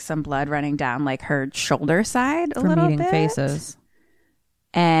has like some blood running down like her shoulder side a little bit. Faces.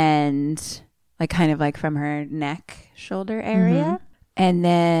 And like kind of like from her neck shoulder area. Mm-hmm. And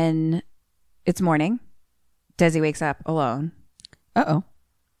then it's morning. Desi wakes up alone. Uh-oh.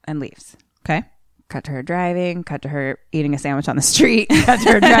 And leaves. Okay. Cut to her driving, cut to her eating a sandwich on the street, cut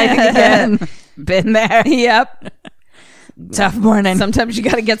to her driving again. Been there. Yep. Tough morning. Sometimes you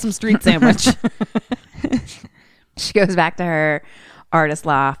got to get some street sandwich. She goes back to her artist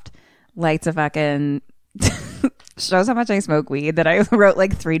loft, lights a fucking... shows how much I smoke weed that I wrote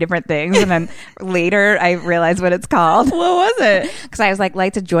like 3 different things, and then later I realized what it's called. What was it? Because I was like,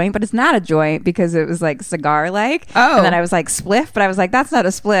 lights a joint, but it's not a joint because it was like cigar like. Oh. And then I was like, spliff, but I was like, that's not a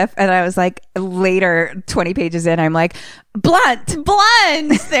spliff. And I was like, later 20 pages in, I'm like, blunt.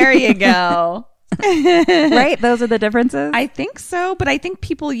 There you go. Right? Those are the differences? I think so, but I think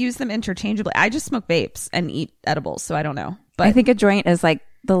people use them interchangeably. I just smoke vapes and eat edibles, so I don't know. But I think a joint is like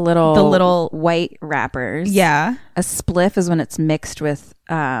the little white wrappers. Yeah. A spliff is when it's mixed with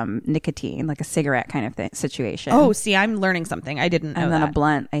nicotine, like a cigarette kind of situation. Oh, see, I'm learning something. I didn't know And then that. a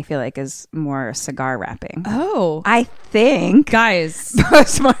blunt, I feel like, is more cigar wrapping. Oh. I think. Guys.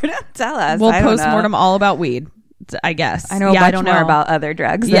 Postmortem, tell us. We'll I don't postmortem know. all about weed, I guess. I know I much don't more know about other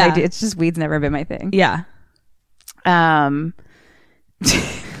drugs than I do. It's just weed's never been my thing. Yeah.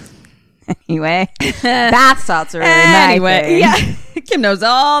 Anyway, bath salts are really my thing. Yeah. Kim knows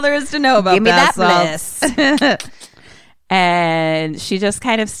all there is to know about Give me bath that salts. bliss. And she just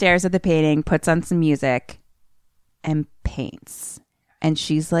kind of stares at the painting, puts on some music, and paints. And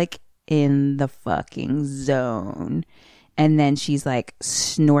she's like in the fucking zone. And then she's like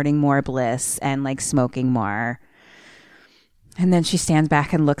snorting more bliss and like smoking more. And then she stands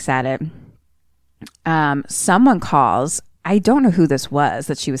back and looks at it. Someone calls. I don't know who this was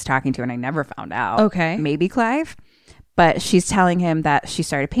that she was talking to, and I never found out. Okay. Maybe Clive. But she's telling him that she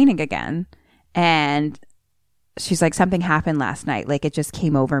started painting again. And she's like, something happened last night. Like, it just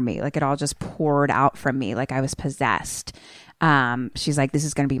came over me. Like, it all just poured out from me. Like, I was possessed. She's like, this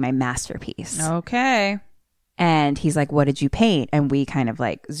is going to be my masterpiece. Okay. And he's like, what did you paint? And we kind of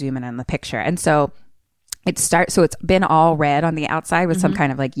like zoom in on the picture. And so so it's been all red on the outside with some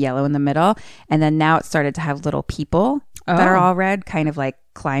kind of like yellow in the middle. And then now it started to have little people that are all red, kind of like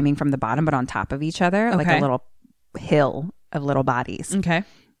climbing from the bottom, but on top of each other, like a little hill of little bodies. Okay.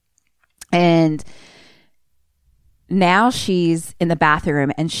 And now she's in the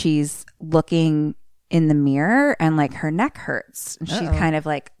bathroom and she's looking in the mirror and like her neck hurts. And she's kind of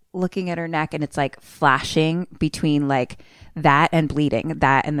like looking at her neck and it's like flashing between like that and bleeding,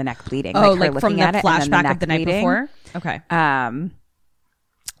 that and the neck bleeding. Oh, like, like from the flashback of the night bleeding. before? Okay.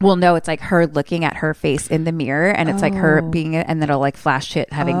 Well, no, it's like her looking at her face in the mirror and it's like her being, and then it'll like flash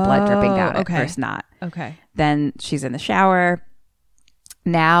it having blood dripping down it. First not. Okay. Then she's in the shower.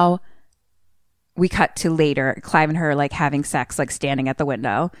 Now we cut to later, Clive and her like having sex, like standing at the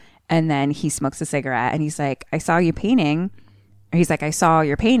window. And then he smokes a cigarette and he's like, I saw you painting. Or he's like, I saw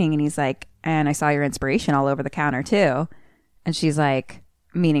your painting. And he's like, and I saw your inspiration all over the counter too. And she's like,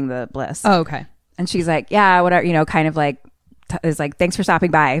 meaning the Bliss. Oh, okay. And she's like, yeah, whatever, you know, kind of like, is like, thanks for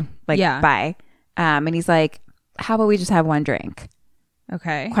stopping by. Like, bye. And he's like, how about we just have one drink?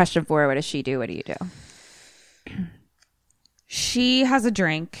 Okay. Question 4, what does she do? What do you do? She has a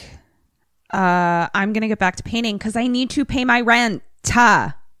drink. I'm going to get back to painting because I need to pay my rent.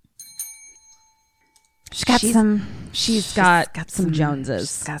 She's got some Joneses. She's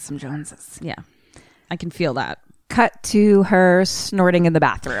got some Joneses. Yeah. I can feel that. Cut to her snorting in the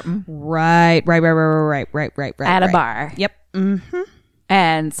bathroom. Right. At a bar. Yep. Mm-hmm.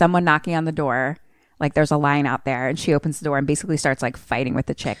 And someone knocking on the door. Like there's a line out there and she opens the door and basically starts like fighting with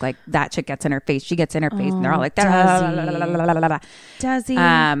the chick. Like that chick gets in her face. She gets in her face and they're all like, Does he?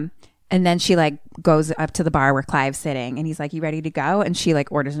 And then she like goes up to the bar where Clive's sitting and he's like, you ready to go? And she like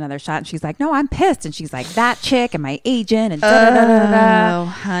orders another shot and she's like, no, I'm pissed. And she's like, that chick and my agent and oh,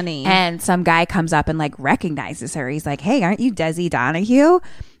 honey. And some guy comes up and like recognizes her. He's like, hey, aren't you Desi Donahue?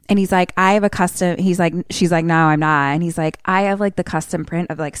 And he's like, I have a custom. He's like, she's like, no, I'm not. And he's like, I have like the custom print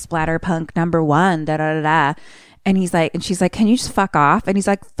of like Splatterpunk #1. And he's like, and she's like, can you just fuck off? And he's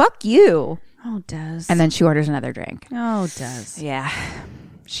like, fuck you. Oh, Des. And then she orders another drink. Oh, Des. Yeah.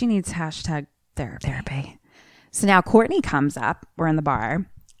 She needs #therapy. So now Courtney comes up. We're in the bar.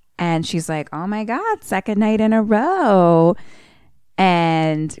 And she's like, oh my God, second night in a row.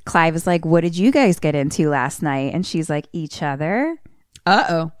 And Clive is like, what did you guys get into last night? And she's like, each other.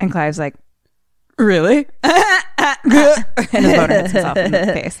 Uh-oh. And Clive's like, really? And his boner hits himself in the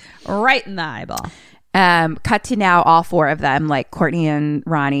face. Right in the eyeball. Cut to now all 4 of them, like Courtney and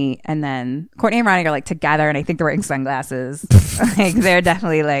Ronnie. And then Courtney and Ronnie are like together and I think they're wearing sunglasses. Like they're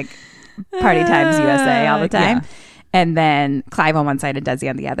definitely like Party Times USA all the time. Yeah. And then Clive on one side and Desi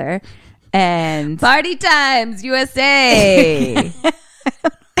on the other. And Party Times USA.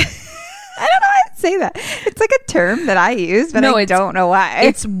 I don't know how to say that. It's like a term that I use, but I don't know why.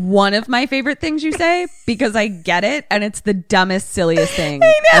 It's one of my favorite things you say because I get it and it's the dumbest, silliest thing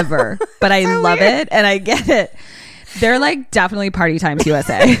ever. But I love it and I get it. They're like definitely Party Times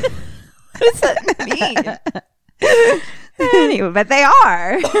USA. What does that mean? Anyway, but they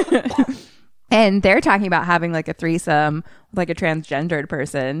are. And they're talking about having like a threesome with like a transgendered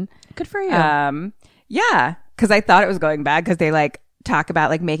person. Good for you. Yeah. Because I thought it was going bad because they like talk about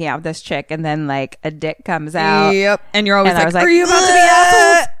like making out with this chick and then like a dick comes out. Yep. And you're always like, are you about to be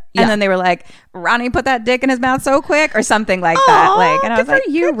assholes? And then they were like, Ronnie put that dick in his mouth so quick or something like that. Like, and I was like,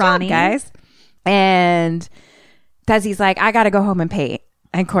 you, Ronnie, guys. And Desi's like, I got to go home and paint.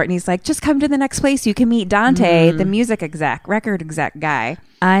 And Courtney's like, just come to the next place. You can meet Dante, the music exec, record exec guy.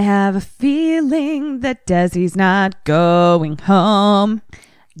 I have a feeling that Desi's not going home.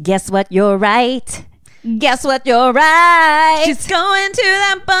 Guess what? You're right. Guess what? You're right. She's going to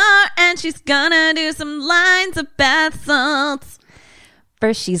that bar and she's gonna do some lines of bath salts.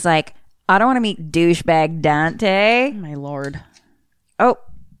 First, she's like, I don't want to meet douchebag Dante. Oh, my Lord. Oh,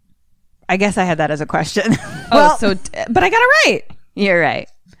 I guess I had that as a question. But I got it right. You're right.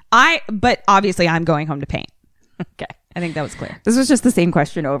 But obviously I'm going home to paint. Okay. I think that was clear. This was just the same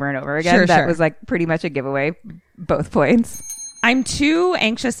question over and over again. That was like pretty much a giveaway, both points. I'm too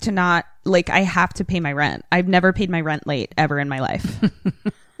anxious to not, like, I have to pay my rent. I've never paid my rent late ever in my life.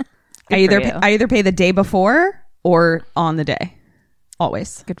 I either pay the day before or on the day.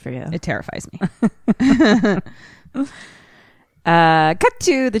 Always. Good for you. It terrifies me. Cut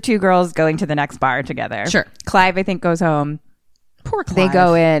to the 2 girls going to the next bar together. Sure. Clive, I think, goes home. Poor Clive. They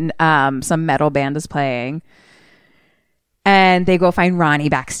go in, some metal band is playing. And they go find Ronnie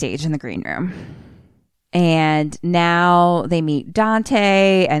backstage in the green room. And now they meet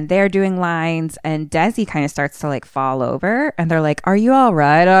Dante and they're doing lines and Desi kind of starts to like fall over and they're like, are you all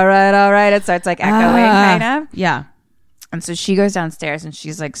right? All right. All right. It starts like echoing kind of. Yeah. And so she goes downstairs and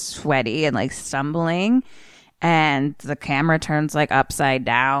she's like sweaty and like stumbling and the camera turns like upside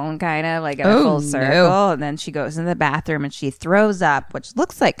down kind of like in a full circle. No. And then she goes in the bathroom and she throws up, which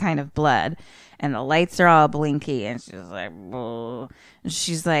looks like kind of blood. and the lights are all blinky, and she's like, "Whoa." And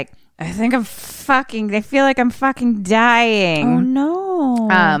she's like, I feel like I'm fucking dying. Oh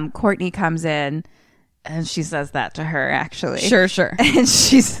no. Courtney comes in and she says that to her, actually. Sure. And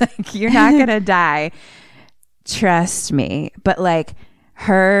she's like, you're not gonna die. Trust me. But like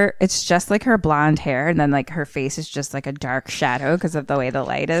it's just like her blonde hair, and then like her face is just like a dark shadow because of the way the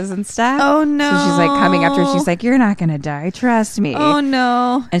light is and stuff. Oh no. So she's like coming up to her, she's like, you're not gonna die, trust me. Oh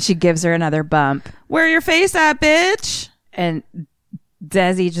no. And she gives her another bump. Where your face at, bitch? And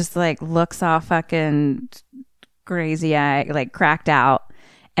Desi just like looks all fucking crazy eye, like cracked out,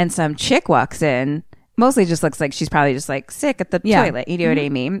 and some chick walks in. Mostly just looks like she's probably just like sick at the toilet. You know what I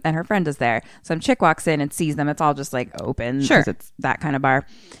mean? And her friend is there. Some chick walks in and sees them. It's all just like open. Sure. Because it's that kind of bar.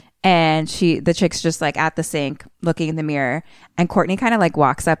 And the chick's just like at the sink looking in the mirror. And Courtney kind of like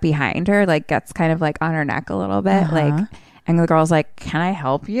walks up behind her, like gets kind of like on her neck a little bit. Like, and the girl's like, can I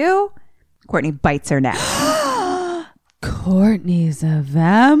help you? Courtney bites her neck. Courtney's a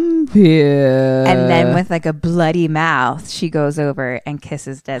vampire. And then with like a bloody mouth, she goes over and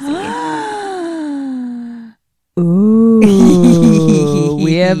kisses Desi. Ooh,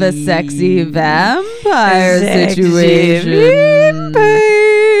 we have a sexy vampire situation.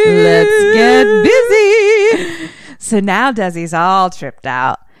 Let's get busy. So now Desi's all tripped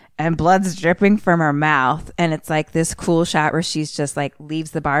out and blood's dripping from her mouth. And it's like this cool shot where she's just like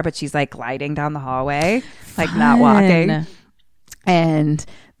leaves the bar, but she's like gliding down the hallway, like not walking. And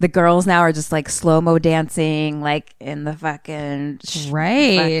the girls now are just like slow-mo dancing, like in the fucking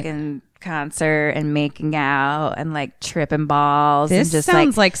fucking concert and making out and like tripping balls. This and just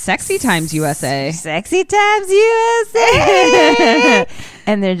sounds like Sexy Times USA. Sexy Times USA.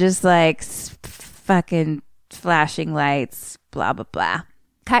 And they're just like fucking flashing lights, blah, blah, blah.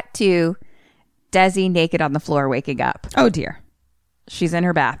 Cut to Desi naked on the floor waking up. Oh dear. She's in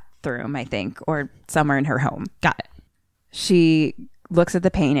her bathroom, I think, or somewhere in her home. Got it. She looks at the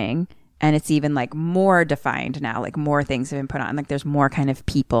painting and it's even like more defined now, like more things have been put on, like there's more kind of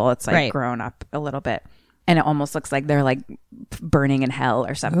people. It's like grown up a little bit, and it almost looks like they're like burning in hell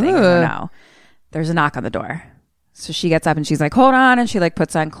or something. I don't know. There's a knock on the door, so she gets up and she's like, hold on, and she like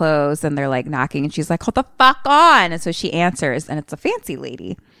puts on clothes, and they're like knocking, and she's like, hold the fuck on. And so she answers, and it's a fancy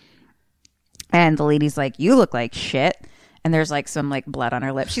lady, and the lady's like, you look like shit. And there's like some like blood on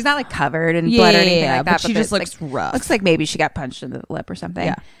her lip. She's not like covered in blood or anything like that. But she just looks like, rough. Looks like maybe she got punched in the lip or something.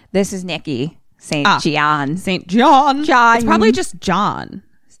 Yeah. This is Nikki St. John. St. John. John. It's probably just John.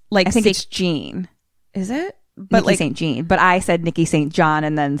 Like I think it's Jean. Is it? But Nikki like St. Jean. But I said Nikki St. John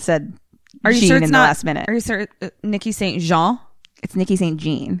and then said are you Jean sure it's in not, the last minute. Are you sure Nikki St. Jean? It's Nikki St.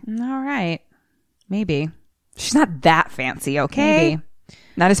 Jean. All right. Maybe. She's not that fancy, okay? Maybe.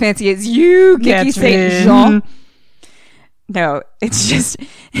 Not as fancy as you, Nikki St. Jean. No, it's just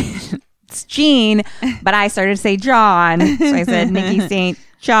it's Jean, but I started to say John, so I said Nikki St.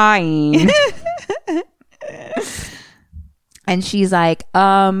 John. And she's like,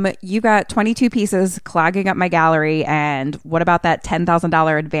 you got 22 pieces clogging up my gallery, and what about that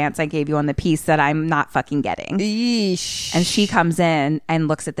 $10,000 advance I gave you on the piece that I'm not fucking getting? Yeesh. And she comes in and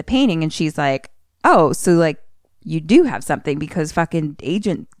looks at the painting, and she's like, oh, so like you do have something because fucking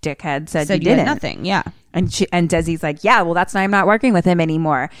agent dickhead said you didn't. Nothing, yeah. And Desi's like, yeah, well, that's why I'm not working with him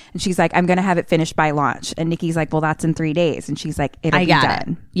anymore. And she's like, I'm going to have it finished by launch. And Nikki's like, well, that's in 3 days. And she's like, it'll be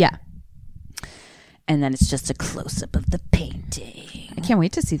done. Yeah. And then it's just a close-up of the painting. I can't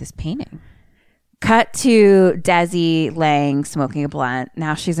wait to see this painting. Cut to Desi laying, smoking a blunt.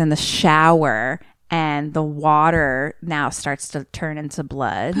 Now she's in the shower, and the water now starts to turn into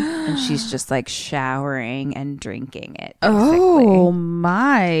blood. And she's just like showering and drinking it. Basically. Oh,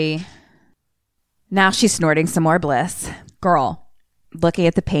 my. Now she's snorting some more bliss. Girl. Looking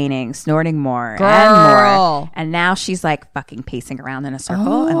at the painting, snorting more Girl. and more. And now she's like fucking pacing around in a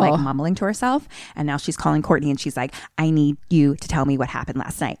circle and like mumbling to herself. And now she's calling Courtney and she's like, I need you to tell me what happened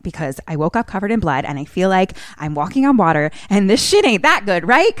last night because I woke up covered in blood and I feel like I'm walking on water and this shit ain't that good,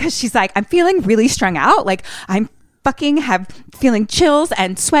 right? Because she's like, I'm feeling really strung out. Like I'm fucking feeling chills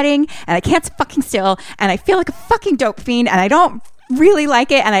and sweating and I can't fucking still. And I feel like a fucking dope fiend and I don't really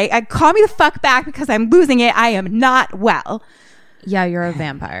like it. And I call me the fuck back because I'm losing it. I am not well. Yeah, you're a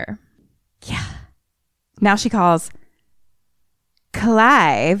vampire. Yeah. Now she calls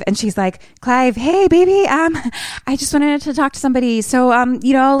Clive and she's like, Clive, hey baby, I just wanted to talk to somebody. So,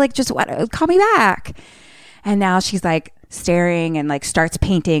 like just call me back. And now she's like staring and like starts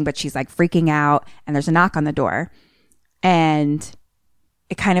painting, but she's like freaking out and there's a knock on the door and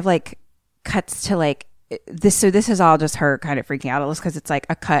it kind of like cuts to like this. So this is all just her kind of freaking out because it's like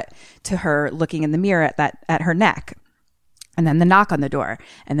a cut to her looking in the mirror at her neck. And then the knock on the door,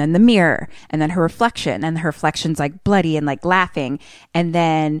 and then the mirror, and then her reflection, and her reflection's like bloody and like laughing. And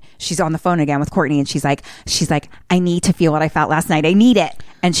then she's on the phone again with Courtney, and she's like, I need to feel what I felt last night. I need it.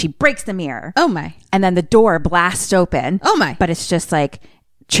 And she breaks the mirror. Oh my. And then the door blasts open. Oh my. But it's just like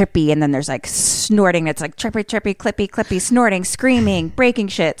trippy, and then there's like snorting. It's like trippy, trippy, clippy, snorting, screaming, breaking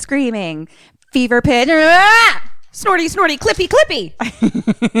shit, screaming, fever pitch. Snorty, clippy.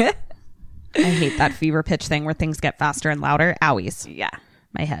 I hate that fever pitch thing where things get faster and louder. Owies. Yeah.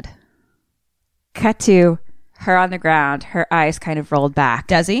 My head. Cut to her on the ground, her eyes kind of rolled back.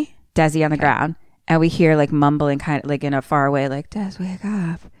 Desi on the ground. And we hear like mumbling kind of like in a far away, like, Des, wake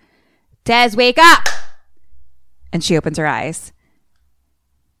up. Des, wake up. And she opens her eyes.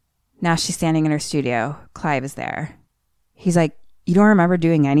 Now she's standing in her studio. Clive is there. He's like, you don't remember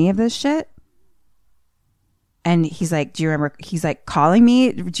doing any of this shit? And he's like, do you remember? He's like, calling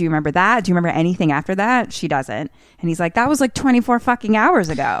me. Do you remember that? Do you remember anything after that? She doesn't. And he's like, that was like 24 fucking hours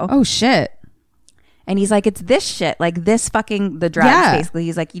ago. Oh, shit. And he's like, it's this shit. Like this fucking, the drugs, basically.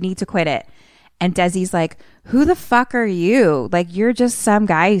 He's like, you need to quit it. And Desi's like, who the fuck are you? Like, you're just some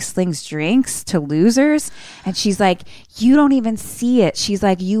guy who slings drinks to losers. And she's like, you don't even see it. She's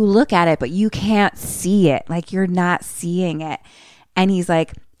like, you look at it, but you can't see it. Like, you're not seeing it. And he's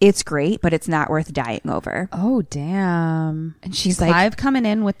like, it's great, but it's not worth dying over. Oh, damn. And she's Clive like, coming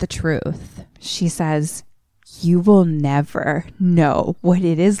in with the truth. She says, you will never know what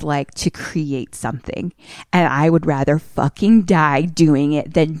it is like to create something. And I would rather fucking die doing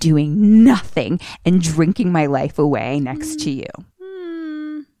it than doing nothing and drinking my life away next to you.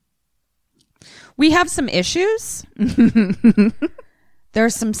 We have some issues.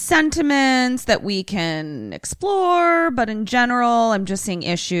 There's some sentiments that we can explore, but in general, I'm just seeing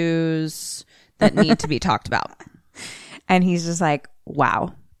issues that need to be talked about. And he's just like,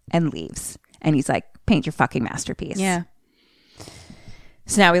 wow, and leaves. And he's like, paint your fucking masterpiece. Yeah.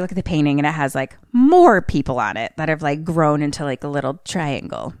 So now we look at the painting, and it has like more people on it that have like grown into like a little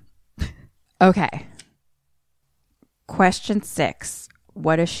triangle. Okay. Question 6.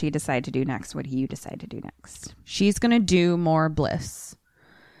 What does she decide to do next? What do you decide to do next? She's going to do more bliss.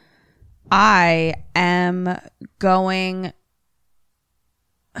 I am going...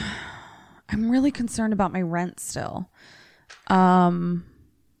 I'm really concerned about my rent still. But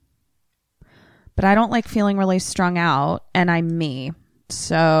I don't like feeling really strung out, and I'm me.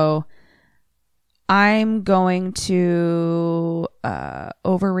 So I'm going to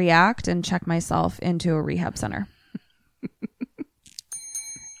overreact and check myself into a rehab center.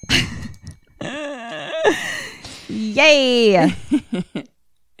 Yay!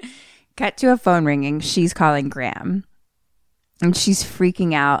 Cut to a phone ringing. She's calling Graham, and she's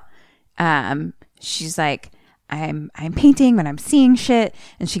freaking out. She's like, I'm painting, but I'm seeing shit.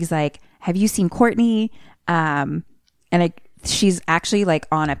 And she's like, have you seen Courtney? She's actually like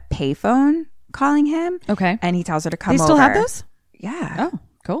on a payphone calling him. Okay. And he tells her to come over. They still have those? Yeah. Oh,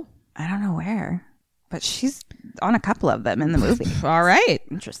 cool. I don't know where, but she's on a couple of them in the movie. All right.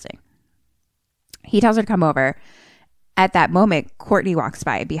 Interesting. He tells her to come over. At that moment, Courtney walks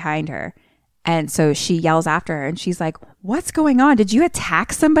by behind her. And so she yells after her, and she's like, what's going on? Did you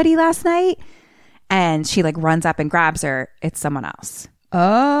attack somebody last night? And she like runs up and grabs her. It's someone else.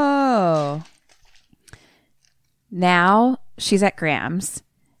 Oh. Now she's at Graham's,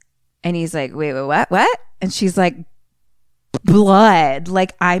 and he's like, wait, what? And she's like, blood.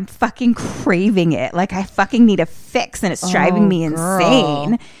 Like, I'm fucking craving it. Like, I fucking need a fix, and it's driving me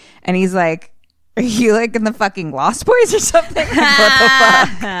insane. And he's like, are you like in the fucking Lost Boys or something? Like, what the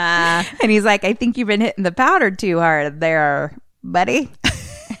fuck? And he's like, I think you've been hitting the powder too hard there, buddy.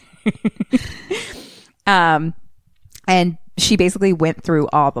 And she basically went through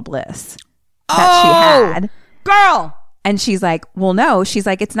all the bliss that she had. Girl. And she's like, well, no. She's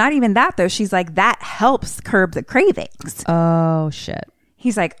like, it's not even that though. She's like, that helps curb the cravings. Oh, shit.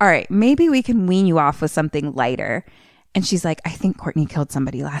 He's like, all right, maybe we can wean you off with something lighter. And she's like, I think Courtney killed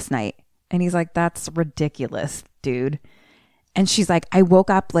somebody last night. And he's like, that's ridiculous, dude. And she's like, I woke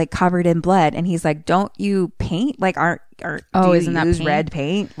up like covered in blood. And he's like, don't you paint? Like, isn't that use red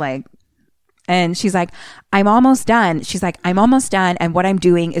paint? Like, and she's like, I'm almost done. She's like, I'm almost done. And what I'm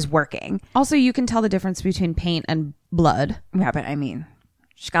doing is working. Also, you can tell the difference between paint and blood. Yeah, but I mean,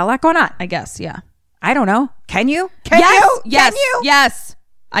 she's got a lot going on. I guess, yeah. I don't know. Can you? Yes,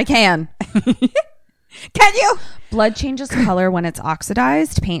 I can. Can you? Blood changes color when it's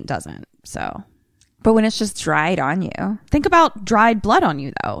oxidized. Paint doesn't. So, but when it's just dried on you, think about dried blood on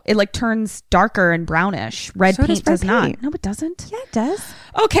you though. It like turns darker and brownish. Red paint does not. No, it doesn't. Yeah, it does.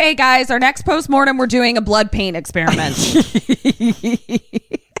 Okay, guys, our next postmortem, we're doing a blood paint experiment.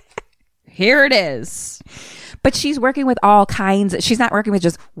 Here it is. But she's working with all kinds. She's not working with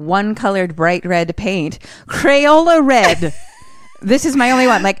just one colored bright red paint. Crayola red. This is my only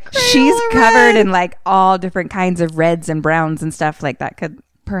one. Like, she's covered in like all different kinds of reds and browns and stuff like that. Could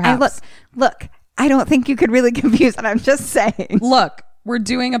Perhaps. look, I don't think you could really confuse it. I'm just saying. Look, we're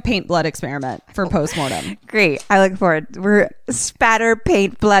doing a paint blood experiment for postmortem. Great. I look forward. We're spatter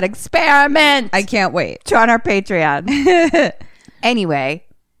paint blood experiment. I can't wait. On our Patreon. Anyway,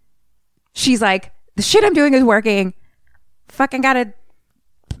 she's like, the shit I'm doing is working. Fucking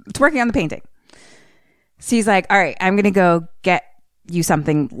it's working on the painting. So he's like, all right, I'm going to go get you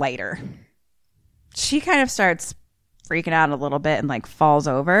something lighter. She kind of starts freaking out a little bit and like falls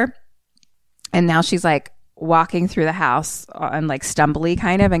over. And now she's like walking through the house and like stumbly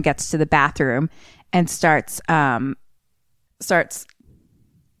kind of, and gets to the bathroom and starts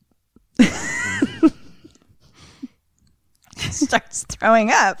throwing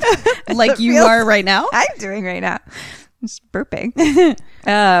up. Like you are right now? I'm doing right now. Just burping.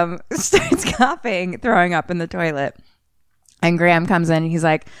 Starts coughing, throwing up in the toilet. And Graham comes in and he's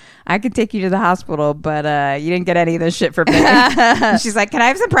like, I could take you to the hospital, but you didn't get any of this shit from me. She's like, can I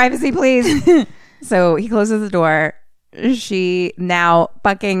have some privacy, please? So he closes the door. He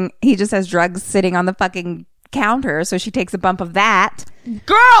just has drugs sitting on the fucking counter. So she takes a bump of that.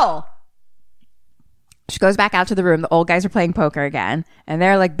 Girl! She goes back out to the room. The old guys are playing poker again. And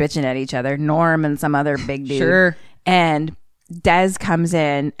they're like bitching at each other. Norm and some other big dude. Sure. And Des comes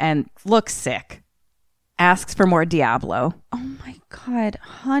in and looks sick. Asks for more Diablo. Oh my God.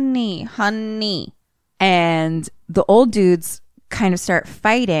 Honey. And the old dudes kind of start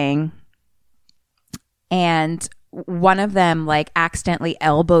fighting. And one of them like accidentally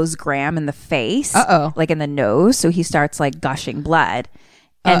elbows Graham in the face. Uh-oh. Like in the nose. So he starts like gushing blood.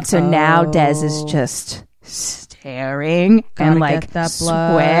 And so now Des is just staring and like that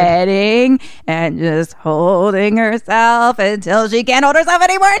blood. sweating and just holding herself until she can't hold herself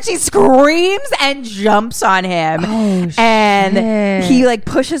anymore, and she screams and jumps on him. And he like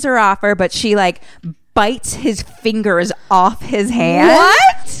pushes her off her, but she like bites his fingers off his hand.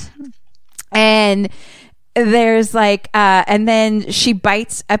 What? And there's like and then she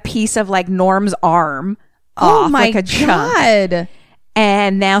bites a piece of like Norm's arm off, like a chunk.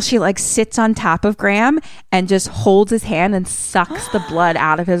 And now she like sits on top of Graham and just holds his hand and sucks the blood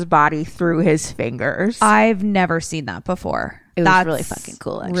out of his body through his fingers. I've never seen that before. It was That's really fucking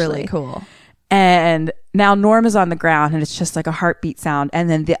cool, actually. Really cool. And now Norm is on the ground and it's just like a heartbeat sound. And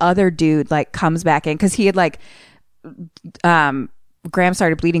then the other dude like comes back in because he had like Graham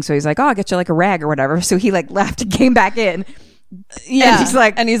started bleeding, so he's like, oh, I'll get you like a rag or whatever. So he like left and came back in. Yeah.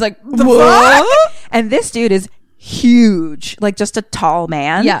 And he's like, what? And this dude is huge, like just a tall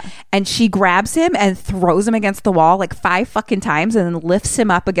man. Yeah. And she grabs him and throws him against the wall like 5 fucking times, and then lifts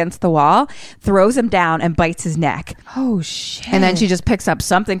him up against the wall, throws him down, and bites his neck. Oh shit. And then she just picks up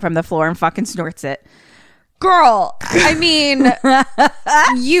something from the floor and fucking snorts it. Girl, I mean,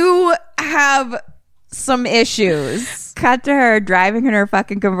 you have some issues. Cut to her driving in her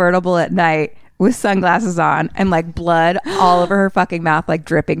fucking convertible at night with sunglasses on and like blood all over her fucking mouth, like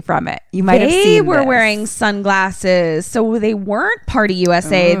dripping from it. You might have seen They were this. wearing sunglasses, so they weren't Party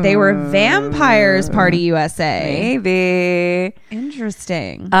USA. They were Vampires Party USA. Maybe.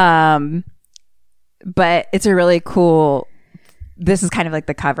 Interesting. But it's a really cool. This is kind of like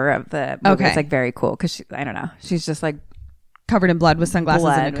the cover of the movie. Okay. It's like very cool because I don't know. She's just like Covered in blood with sunglasses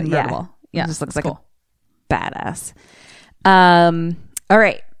blood. and a convertible. Yeah. It just looks like cool. a badass. All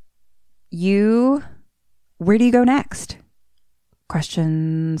right. Where do you go next?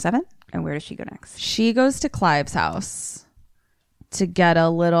 Question 7. And where does she go next? She goes to Clive's house to get a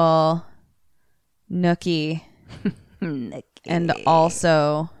little nookie and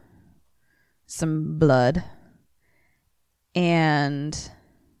also some blood. And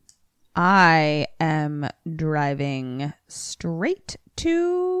I am driving straight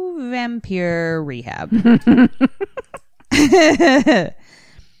to vampire rehab.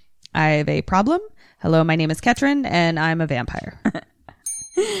 I have a problem. Hello, my name is Ketrin, and I'm a vampire.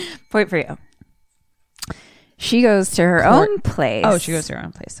 Point for you. She goes to her own place. Oh, she goes to her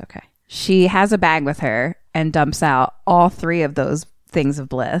own place. Okay. She has a bag with her and dumps out all 3 of those things of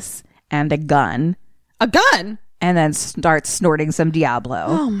bliss and a gun. A gun? And then starts snorting some Diablo.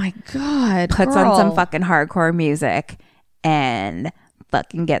 Oh my God. Puts girl. on some fucking hardcore music and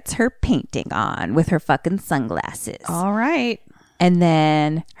fucking gets her painting on with her fucking sunglasses. All right. And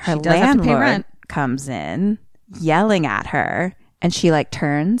then her She does have to pay landlord rent. comes in yelling at her, and she like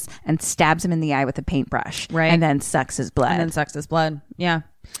turns and stabs him in the eye with a paintbrush. Right. And then sucks his blood. And then sucks his blood. Yeah.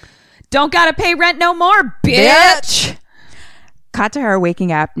 Don't gotta pay rent no more, bitch. Cut to her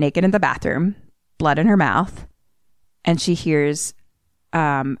waking up naked in the bathroom, blood in her mouth, and she hears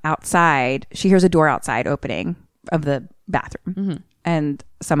outside. She hears a door outside opening of the bathroom, and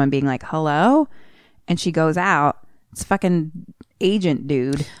someone being like, "Hello," and she goes out. It's fucking agent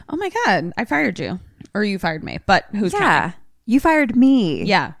dude. Oh my God. I fired you. Or you fired me. But who's Yeah, counting? you fired me.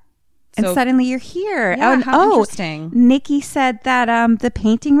 Yeah. And So- suddenly you're here. Yeah, And, how interesting. Nikki said that the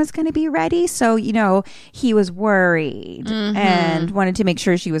painting was going to be ready. So, he was worried and wanted to make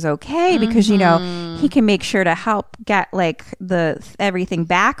sure she was okay because, he can make sure to help get like everything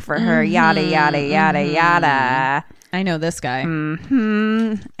back for her. Yada, yada, yada, yada. I know this guy.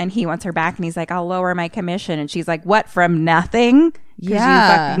 And he wants her back and he's like, I'll lower my commission. And she's like, what, from nothing? 'Cause Yeah.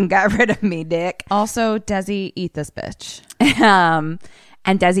 you fucking got rid of me, dick. Also, Desi, eat this bitch.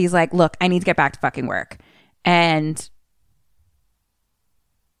 And Desi's like, look, I need to get back to fucking work. And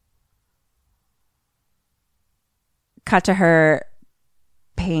cut to her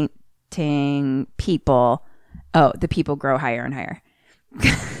painting people. Oh, the people grow higher and higher.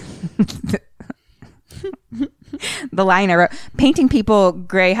 The line I wrote, painting people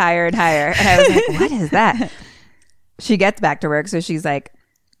gray higher and higher. And I was like, what is that? She gets back to work. So she's like,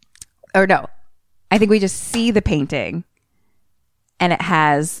 or no, I think we just see the painting. And it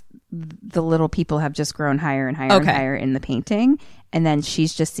has the little people have just grown higher and higher and higher in the painting. And then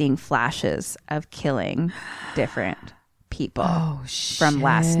she's just seeing flashes of killing different people from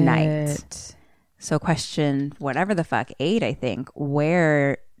last night. So question, whatever the fuck, 8, I think.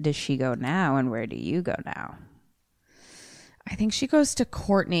 Where does she go now and where do you go now? I think she goes to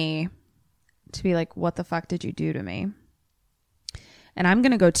Courtney to be like, what the fuck did you do to me? And I'm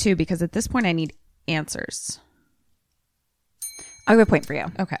going to go too because at this point I need answers. I'll give a point for you.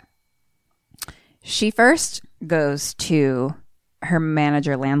 Okay. She first goes to her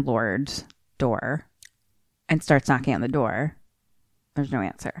manager landlord's door and starts knocking on the door. There's no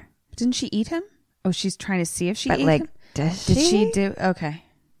answer. Didn't she eat him? Oh, she's trying to see if she ate him? Did she do? Okay.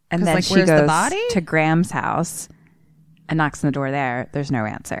 And then like, she where's the goes body? to Graham's house and knocks on the door there. There's no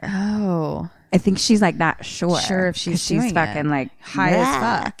answer. Oh. I think she's like not sure. Sure if she's 'cause she's doing fucking it. like High "Bleh."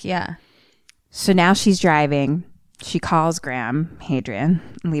 as fuck. Yeah. So now she's driving. She calls Graham, Hadrian,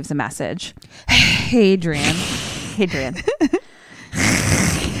 and leaves a message. Hadrian. Hadrian.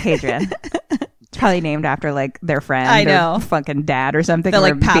 Hadrian. It's probably named after like their friend I know. or fucking dad or something. That,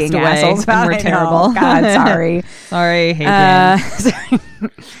 like, We're passed being away assholes and about we're it. I know. terrible. God, sorry. Sorry, Hadrian. Sorry.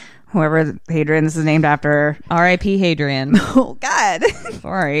 Whoever Hadrian is named after. R.I.P. Hadrian. Oh, God.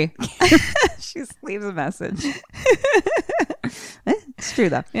 Sorry. She just leaves a message. It's true,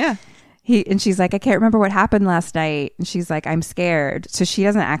 though. Yeah. And she's like, I can't remember what happened last night. And she's like, I'm scared. So she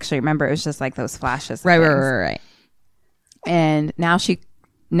doesn't actually remember. It was just like those flashes. of things. Right. And now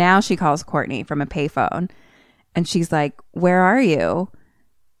she calls Courtney from a payphone. And she's like, where are you?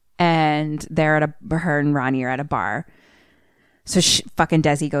 And they're her and Ronnie are at a bar. So fucking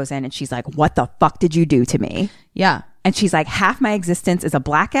Desi goes in and she's like, what the fuck did you do to me? Yeah. And she's like, half my existence is a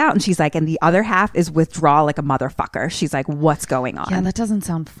blackout. And she's like, and the other half is withdrawal like a motherfucker. She's like, what's going on? Yeah, that doesn't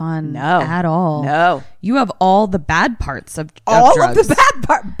sound fun No. at all. No. You have all the bad parts of All drugs. of the bad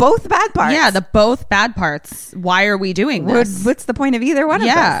part, both bad parts. Yeah, the both bad parts. Why are we doing this? What's the point of either one of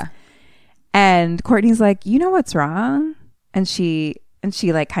Yeah. those? And Courtney's like, you know what's wrong? And she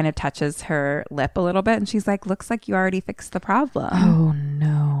like kind of touches her lip a little bit and she's like, looks like you already fixed the problem. Oh,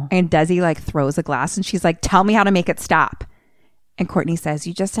 no. And Desi like throws a glass and she's like, tell me how to make it stop. And Courtney says,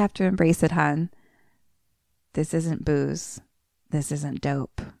 you just have to embrace it, hun. This isn't booze. This isn't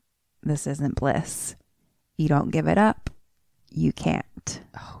dope. This isn't bliss. You don't give it up. You can't.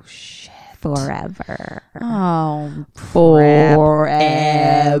 Oh, shit. Forever. Oh,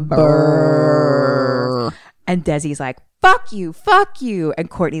 Forever. And Desi's like, fuck you. And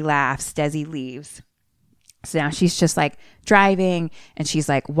Courtney laughs. Desi leaves. So now she's just like driving and she's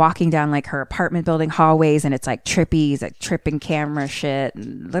like walking down like her apartment building hallways and it's like trippy, like tripping camera shit.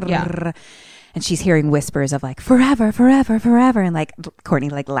 And she's hearing whispers of like forever. And like Courtney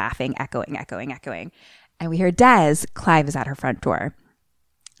like laughing, echoing. And we hear Clive is at her front door.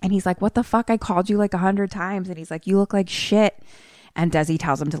 And he's like, what the fuck? I called you like 100 times. And he's like, you look like shit. And Desi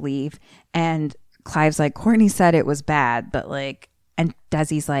tells him to leave. And Clive's like, Courtney said it was bad, but like, and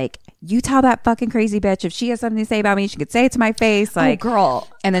Desi's like, you tell that fucking crazy bitch if she has something to say about me, she could say it to my face. Like, girl.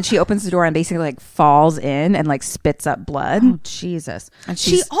 And then she opens the door and basically like falls in and like spits up blood. Oh, Jesus. And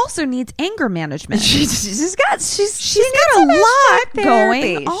She also needs anger management. She's got a lot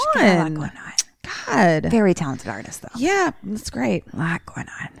going on. God. Very talented artist though. Yeah, that's great. A lot going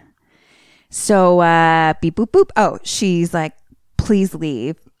on. So beep boop boop. Oh, she's like, please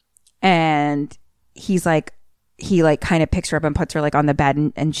leave. And he's like, he like kind of picks her up and puts her like on the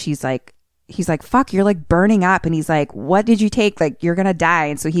bed and she's like, he's like, fuck, you're like burning up. And he's like, what did you take? Like, you're going to die.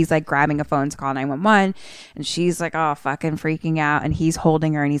 And so he's like grabbing a phone to call 911. And she's like, oh, fucking freaking out. And he's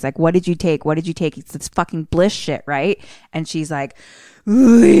holding her and he's like, what did you take? What did you take? It's this fucking bliss shit, right? And she's like,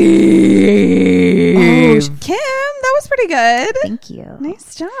 leave. Oh, Kim, that was pretty good. Thank you.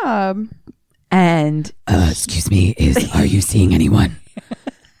 Nice job. And excuse me, are you seeing anyone?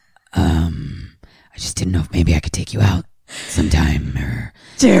 I just didn't know if maybe I could take you out sometime, or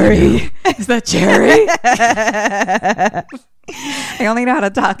Jerry. Is that Jerry? I only know how to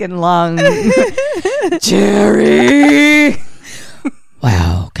talk in long. Jerry.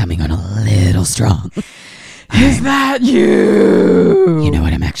 Wow, coming on a little strong. Is that you? You know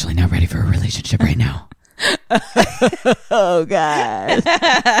what? I'm actually not ready for a relationship right now. Oh God.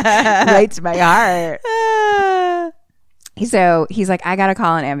 Right to my heart. So he's like, I gotta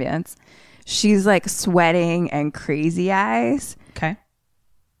call an ambulance. She's like sweating and crazy eyes. Okay.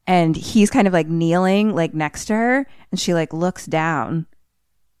 And he's kind of like kneeling like next to her, and she like looks down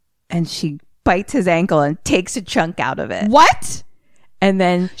and she bites his ankle and takes a chunk out of it. What? And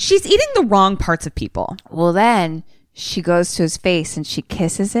then She's eating the wrong parts of people. well, then she goes to his face and she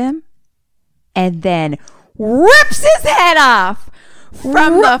kisses him and then rips his head off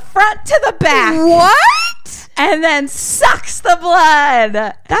from the front to the back. What? And then sucks the blood.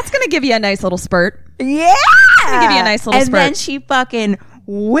 That's going to give you a nice little spurt. Yeah. Gonna give you a nice little and spurt. then she fucking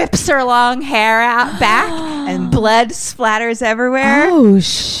whips her long hair out back and blood splatters everywhere. Oh,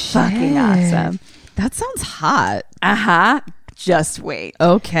 shit. Fucking awesome. That sounds hot. Uh-huh. Just wait.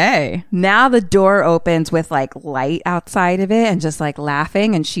 Okay. Now the door opens with like light outside of it and just like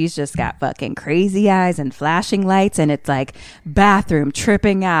laughing, and she's just got fucking crazy eyes and flashing lights, and it's like bathroom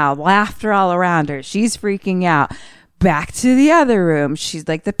tripping out, laughter all around her. She's freaking out. Back to the other room. She's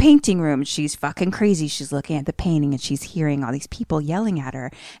like the painting room. She's fucking crazy. She's looking at the painting and she's hearing all these people yelling at her.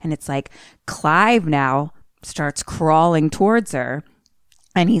 And it's like Clive now starts crawling towards her.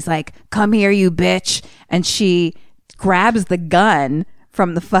 And he's like, come here, you bitch. And she grabs the gun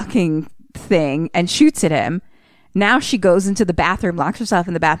from the fucking thing and shoots at him. Now she goes into the bathroom, locks herself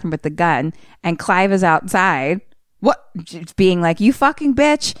in the bathroom with the gun, and Clive is outside. What? Just being like, you fucking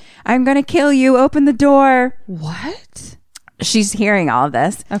bitch, I'm gonna kill you, open the door. What? She's hearing all of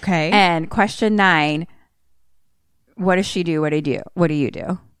this. Okay. And question 9, what does she do? What do you do? What do you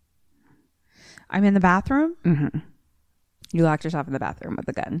do? I'm in the bathroom You locked yourself in the bathroom with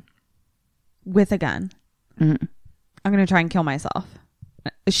the gun. with a gun. I'm going to try and kill myself.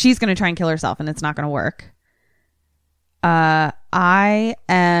 She's going to try and kill herself, and it's not going to work. I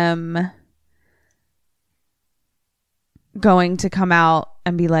am going to come out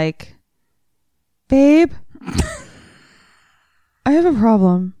and be like, babe, I have a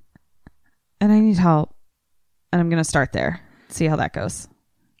problem and I need help. And I'm going to start there. See how that goes.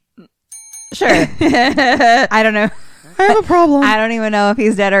 Sure. I don't know. I have a problem. I don't even know if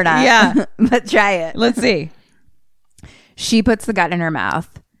he's dead or not. Yeah. But try it. Let's see. She puts the gun in her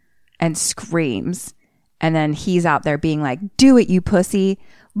mouth and screams. And then he's out there being like, do it, you pussy.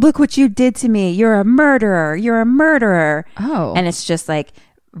 Look what you did to me. You're a murderer. You're a murderer. Oh. And it's just like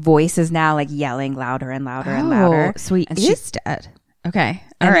voices now like yelling louder and louder and louder. So he and is dead. Okay.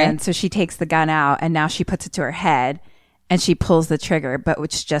 And All right. then, so she takes the gun out and now she puts it to her head and she pulls the trigger, but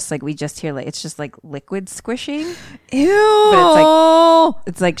it's just like we just hear like it's just like liquid squishing. Ew. But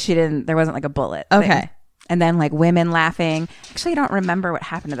it's like she didn't, there wasn't like a bullet. Okay. thing. And then like women laughing. Actually, I don't remember what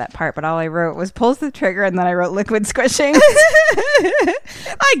happened to that part, but all I wrote was pulls the trigger and then I wrote liquid squishing.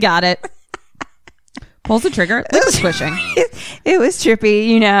 I got it. Pulls the trigger. Liquid squishing. It was trippy,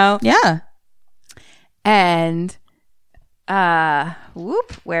 you know? Yeah. And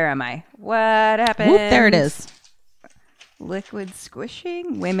whoop, where am I? What happened? Whoop, there it is. Liquid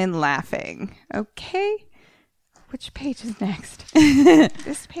squishing, women laughing. Okay. Which page is next?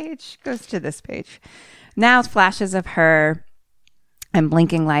 This page goes to this page. Now it's flashes of her and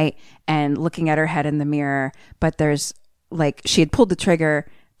blinking light and looking at her head in the mirror. But there's like, she had pulled the trigger,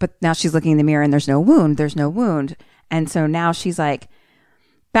 but now she's looking in the mirror and there's no wound. There's no wound. And so now she's like,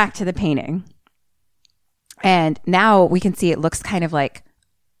 back to the painting. And now we can see it looks kind of like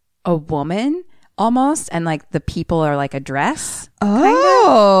a woman almost. And like the people are like a dress.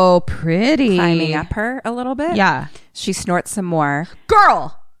 Oh, pretty. Climbing up her a little bit. Yeah. She snorts some more.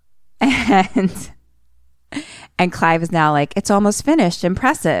 Girl. And Clive is now like, it's almost finished.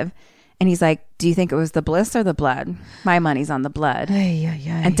 Impressive. And he's like, do you think it was the bliss or the blood? My money's on the blood.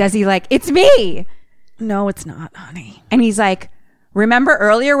 And Desi like, it's me. No, it's not, honey. And he's like, remember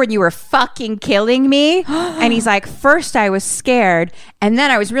earlier when you were fucking killing me? And he's like, first I was scared and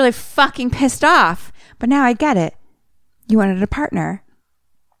then I was really fucking pissed off. But now I get it. You wanted a partner.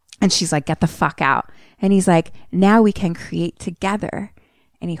 And she's like, get the fuck out. And he's like, now we can create together.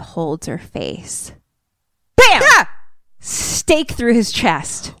 And he holds her face. Bam! Yeah! Stake through his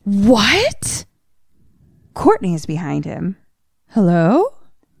chest. What? Courtney is behind him. Hello?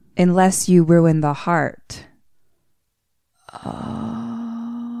 Unless you ruin the heart.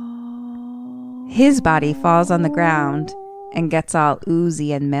 His body falls on the ground and gets all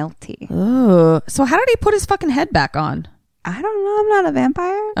oozy and melty. Oh, so how did he put his fucking head back on? I don't know. I'm not a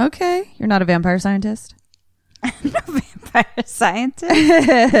vampire. Okay. You're not a vampire scientist? I'm not a vampire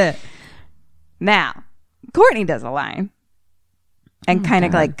scientist. Now, Courtney does a line and kind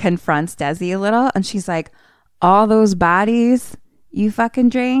of like confronts Desi a little. And she's like, all those bodies you fucking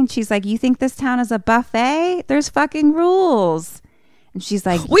drained. She's like, you think this town is a buffet? There's fucking rules. And she's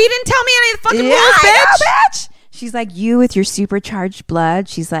like, well, you didn't tell me any of the fucking rules, bitch. I know, bitch. She's like, you with your supercharged blood.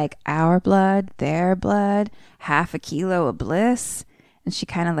 She's like, our blood, their blood, half a kilo of bliss. And she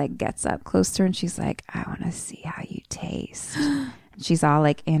kind of like gets up close to her and she's like, I want to see how you taste. And she's all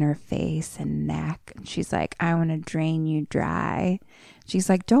like in her face and neck. And she's like, I want to drain you dry. She's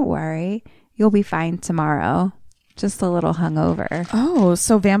like, don't worry. You'll be fine tomorrow. Just a little hungover. Oh,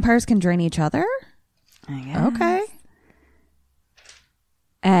 so vampires can drain each other? I guess. Okay.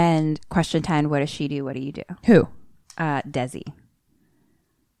 And question 10, what does she do? What do you do? Who? Desi.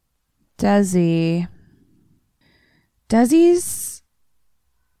 Desi's...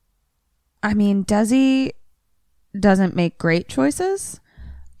 I mean, Desi doesn't make great choices.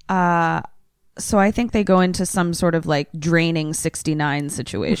 So I think they go into some sort of like draining 69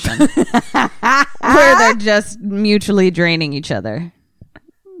 situation where they're just mutually draining each other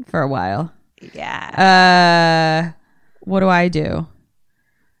for a while. Yeah. What do I do?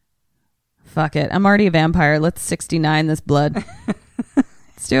 Fuck it. I'm already a vampire. Let's 69 this blood.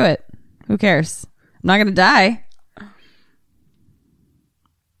 Let's do it. Who cares? I'm not going to die.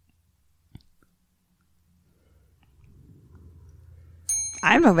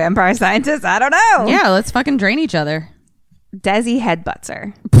 I'm a vampire scientist. I don't know. Yeah, let's fucking drain each other. Desi headbutts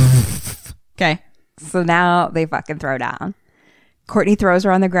her. Okay. So now they fucking throw down. Courtney throws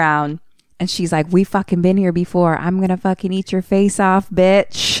her on the ground and she's like, we fucking been here before. I'm going to fucking eat your face off,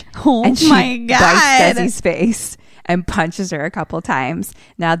 bitch. Oh and she my God. bites Desi's face and punches her a couple times.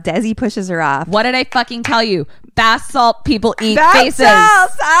 Now Desi pushes her off. What did I fucking tell you? Bath salt people eat Bath faces.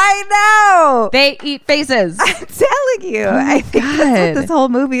 salts, I know. They eat faces. I'm telling you. I think that's what this whole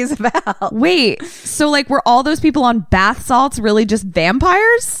movie is about. Wait, so like were all those people on bath salts really just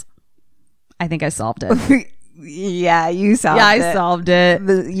vampires? I think I solved it. Yeah, you solved it. Yeah, I solved it.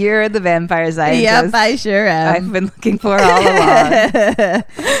 You're the vampire scientist. Yep, I sure am. I've been looking for all along.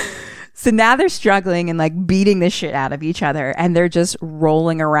 So now they're struggling and like beating the shit out of each other and they're just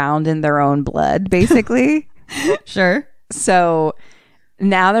rolling around in their own blood, basically. Sure. So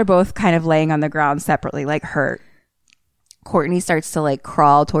now they're both kind of laying on the ground separately, like hurt. Courtney starts to like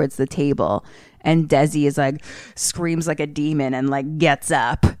crawl towards the table and Desi is like screams like a demon and like gets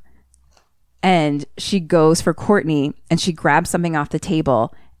up. And she goes for Courtney and she grabs something off the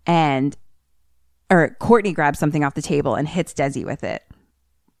table or Courtney grabs something off the table and hits Desi with it.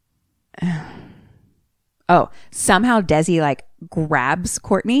 Oh, somehow Desi like grabs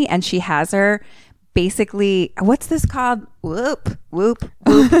Courtney and she has her basically, what's this called? Whoop, whoop,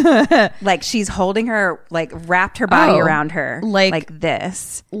 whoop. Like she's holding her, like wrapped her body around her like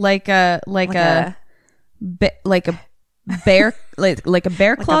this. Like a bear like a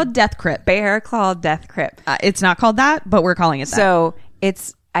bear clawed death grip. Bear clawed death grip. It's not called that, but we're calling it that. So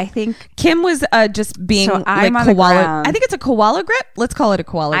it's, I think Kim was just being so like I'm on the koala. ground. I think it's a koala grip. Let's call it a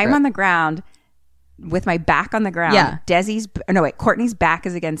koala grip. I'm on the ground with my back on the ground. Yeah. Courtney's back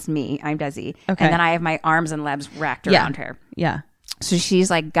is against me. I'm Desi. Okay. And then I have my arms and legs wrapped around her. Yeah. So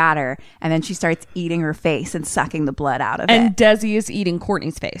she's like got her and then she starts eating her face and sucking the blood out of it. And Desi is eating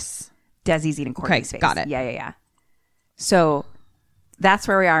Courtney's face. Desi's eating Courtney's face. Got it. Yeah. So that's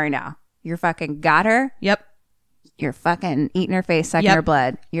where we are right now. You're fucking got her. Yep. You're fucking eating her face, sucking her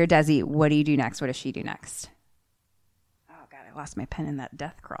blood. You're Desi. What do you do next? What does she do next? Oh God, I lost my pen in that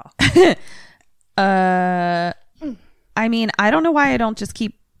death crawl. I mean, I don't know why I don't just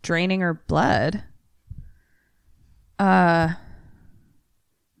keep draining her blood. Maybe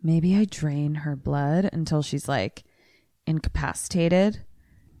I drain her blood until she's like incapacitated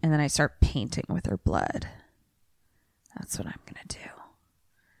and then I start painting with her blood. That's what I'm going to do.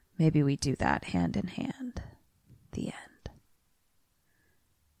 Maybe we do that hand in hand. The end.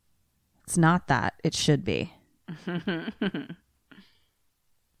 It's not that. It should be. I'm going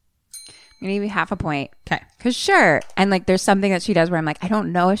to give you half a point. Okay. Because sure. And like there's something that she does where I'm like, I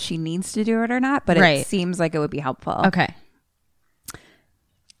don't know if she needs to do it or not, but Right. it seems like it would be helpful. Okay.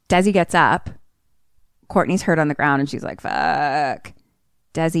 Desi gets up. Courtney's hurt on the ground and she's like, fuck.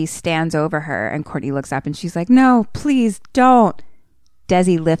 Desi stands over her and Courtney looks up and she's like, no, please don't.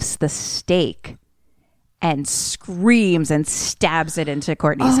 Desi lifts the stake and screams and stabs it into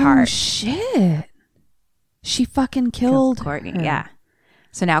Courtney's heart. Oh, shit. She fucking killed Courtney. her. Yeah.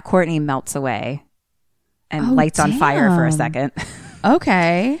 So now Courtney melts away and lights on fire for a damn. second.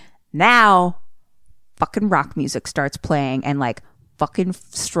 Okay. Now fucking rock music starts playing and like fucking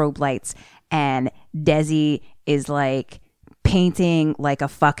strobe lights, and Desi is like painting like a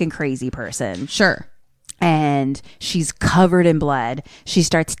fucking crazy person. Sure. And she's covered in blood. She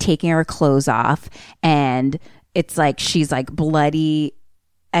starts taking her clothes off and it's like she's like bloody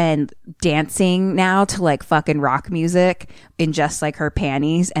and dancing now to like fucking rock music in just like her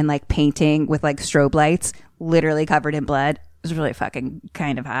panties and like painting with like strobe lights, literally covered in blood. It was really fucking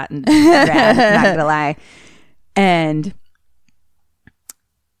kind of hot and rad, not gonna lie. And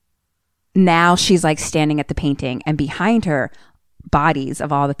now she's like standing at the painting and behind her, bodies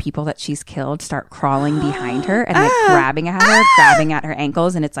of all the people that she's killed start crawling behind her and like grabbing at her, grabbing at her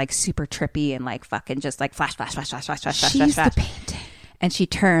ankles, and it's like super trippy and like fucking just like flash, flash, flash, flash, flash, flash, flash, She's flash. the painting. And she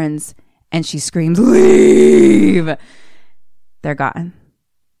turns and she screams, leave. They're gone.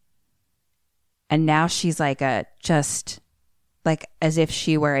 And now she's like just like as if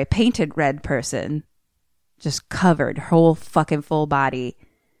she were a painted red person, just covered her whole fucking full body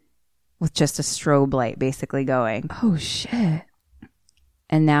with just a strobe light basically going. Oh, shit.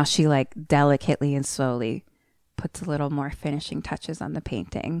 And now she like delicately and slowly puts a little more finishing touches on the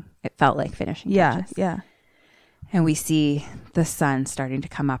painting. It felt like finishing touches. Yeah. And we see the sun starting to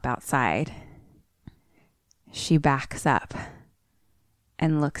come up outside. She backs up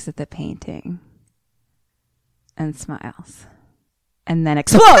and looks at the painting and smiles. And then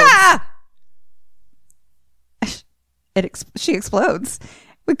explodes. She explodes.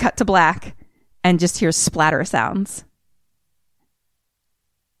 We cut to black and just hear splatter sounds.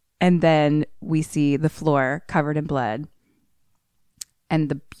 And then we see the floor covered in blood and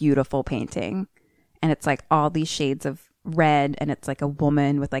the beautiful painting. And it's like all these shades of red, and it's like a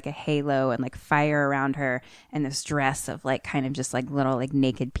woman with like a halo and like fire around her and this dress of like kind of just like little like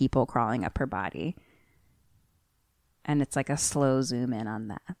naked people crawling up her body. And it's like a slow zoom in on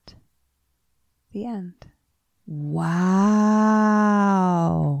that. The end.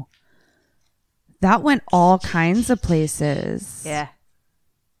 Wow. That went all kinds of places. Yeah.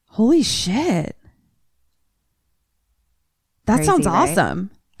 Holy shit. That Crazy, sounds right?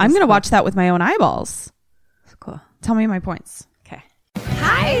 awesome. I'm going to watch that with my own eyeballs. That's cool. Tell me my points. Okay.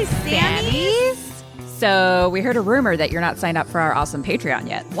 Hi, Sammys. So we heard a rumor that you're not signed up for our awesome Patreon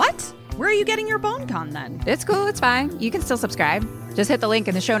yet. What? Where are you getting your BoneCon then? It's cool. It's fine. You can still subscribe. Just hit the link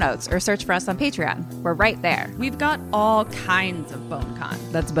in the show notes or search for us on Patreon. We're right there. We've got all kinds of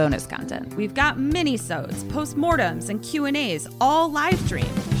BoneCon. That's bonus content. We've got mini-sodes, postmortems, and Q&As, all live streamed.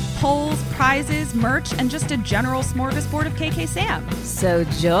 Polls, prizes, merch, and just a general smorgasbord of KK Sam. So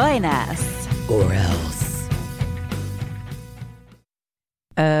join us. Or else.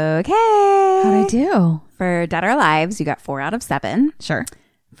 Okay. How'd I do? For Dead or Alive, you got 4 out of 7. Sure.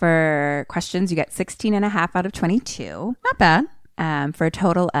 For questions, you got 16.5 out of 22. Not bad. For a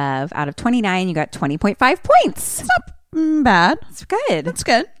total of, out of 29, you got 20.5 points. It's not bad. That's good. That's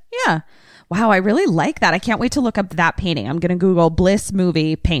good. Yeah. Wow, I really like that. I can't wait to look up that painting. I'm going to Google Bliss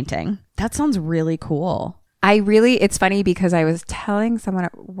movie painting. That sounds really cool. It's funny because I was telling someone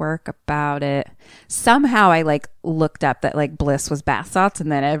at work about it. Somehow I like looked up that like Bliss was bath salts,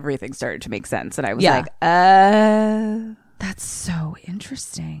 and then everything started to make sense. And I was like, That's so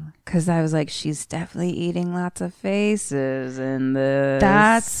interesting. because I was like, she's definitely eating lots of faces in this.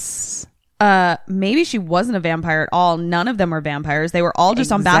 That's maybe she wasn't a vampire at all. None of them were vampires. They were all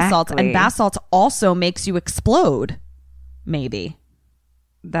just on bath salts, and Exactly. bath salts also makes you explode. Maybe.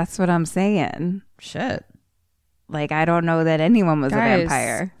 That's what I'm saying. Shit. Like, I don't know that anyone was Guys, a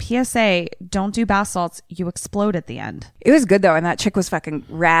vampire. PSA, don't do bath salts. You explode at the end. It was good though, and that chick was fucking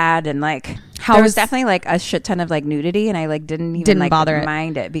rad, and like there was definitely like a shit ton of like nudity, and I like didn't Didn't bother it.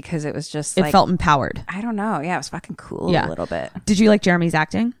 mind it because it was just It like, felt empowered. I don't know, yeah, it was fucking cool Yeah. a little bit. Did you like Jeremy's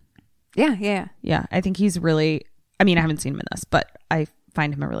acting? Yeah. Yeah, I think he's really, I mean, I haven't seen him in this, but I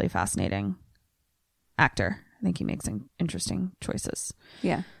find him a really fascinating actor. I think he makes interesting choices.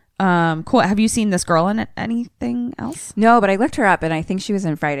 Yeah. Cool. Have you seen this girl in anything else? No, but I looked her up, and I think she was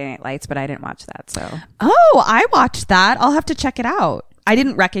in Friday Night Lights, but I didn't watch that. So Oh, I watched that. I'll have to check it out. I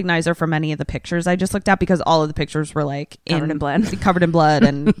didn't recognize her from any of the pictures I just looked at because all of the pictures were like Covered in blood. covered in blood,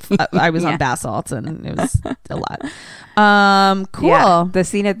 and I was Yeah. on bath salts, and it was a lot. Cool. yeah, the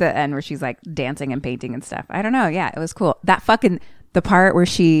scene at the end where she's like dancing and painting and stuff. I don't know. Yeah, it was cool. That fucking the part where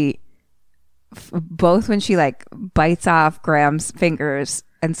she, both when she like bites off Graham's fingers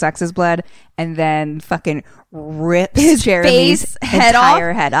and sucks his blood, and then fucking rips His Jeremy's face, head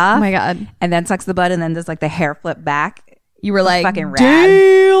entire head off. Oh my God. And then sucks the blood, and then does like the hair flip back. You were like, fucking rad.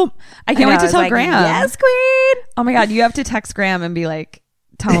 damn. I can't know, wait I to was tell like, Graham. yes, queen. Oh my God. You have to text Graham and be like,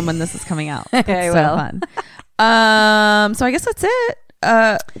 tell him when this is coming out. It's I so will. fun. So I guess that's it.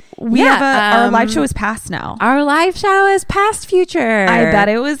 We have our live show is past now. Our live show is past future. I bet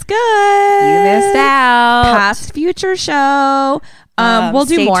it was good. You missed out. Past future show. We'll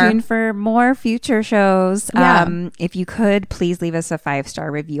do stay more. tuned for more future shows. Yeah. If you could, please leave us a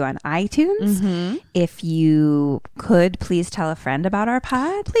 5-star review on iTunes. Mm-hmm. If you could, please tell a friend about our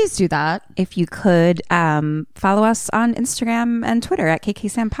pod. Please do that. If you could, follow us on Instagram and Twitter at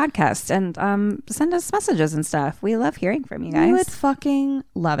KKSAM Podcast, and send us messages and stuff. We love hearing from you guys. We would fucking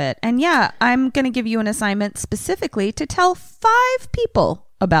love it. And yeah, I'm going to give you an assignment specifically to tell 5 people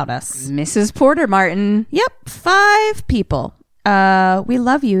about us. Mrs. Porter Martin. Yep, 5 people. We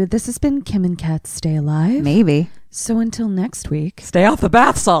love you. This has been Kim and Kat Stay Alive. Maybe. So until next week. Stay off the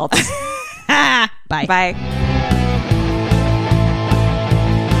bath salts. Bye. Bye.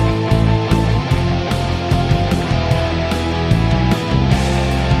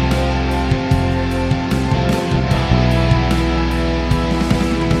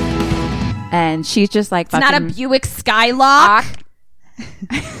 And she's just like, It's not a Buick Skylark.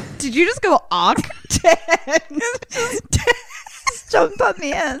 Did you just go awk? just jumped on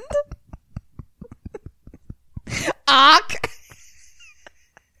the end. Awk.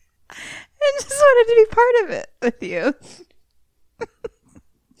 I just wanted to be part of it with you.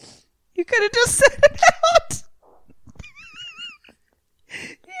 You could have just said it out.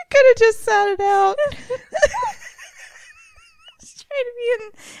 You could have just said it out. Just trying to be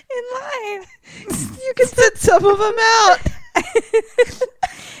in line. You can sit some of them out.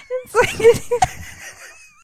 It's like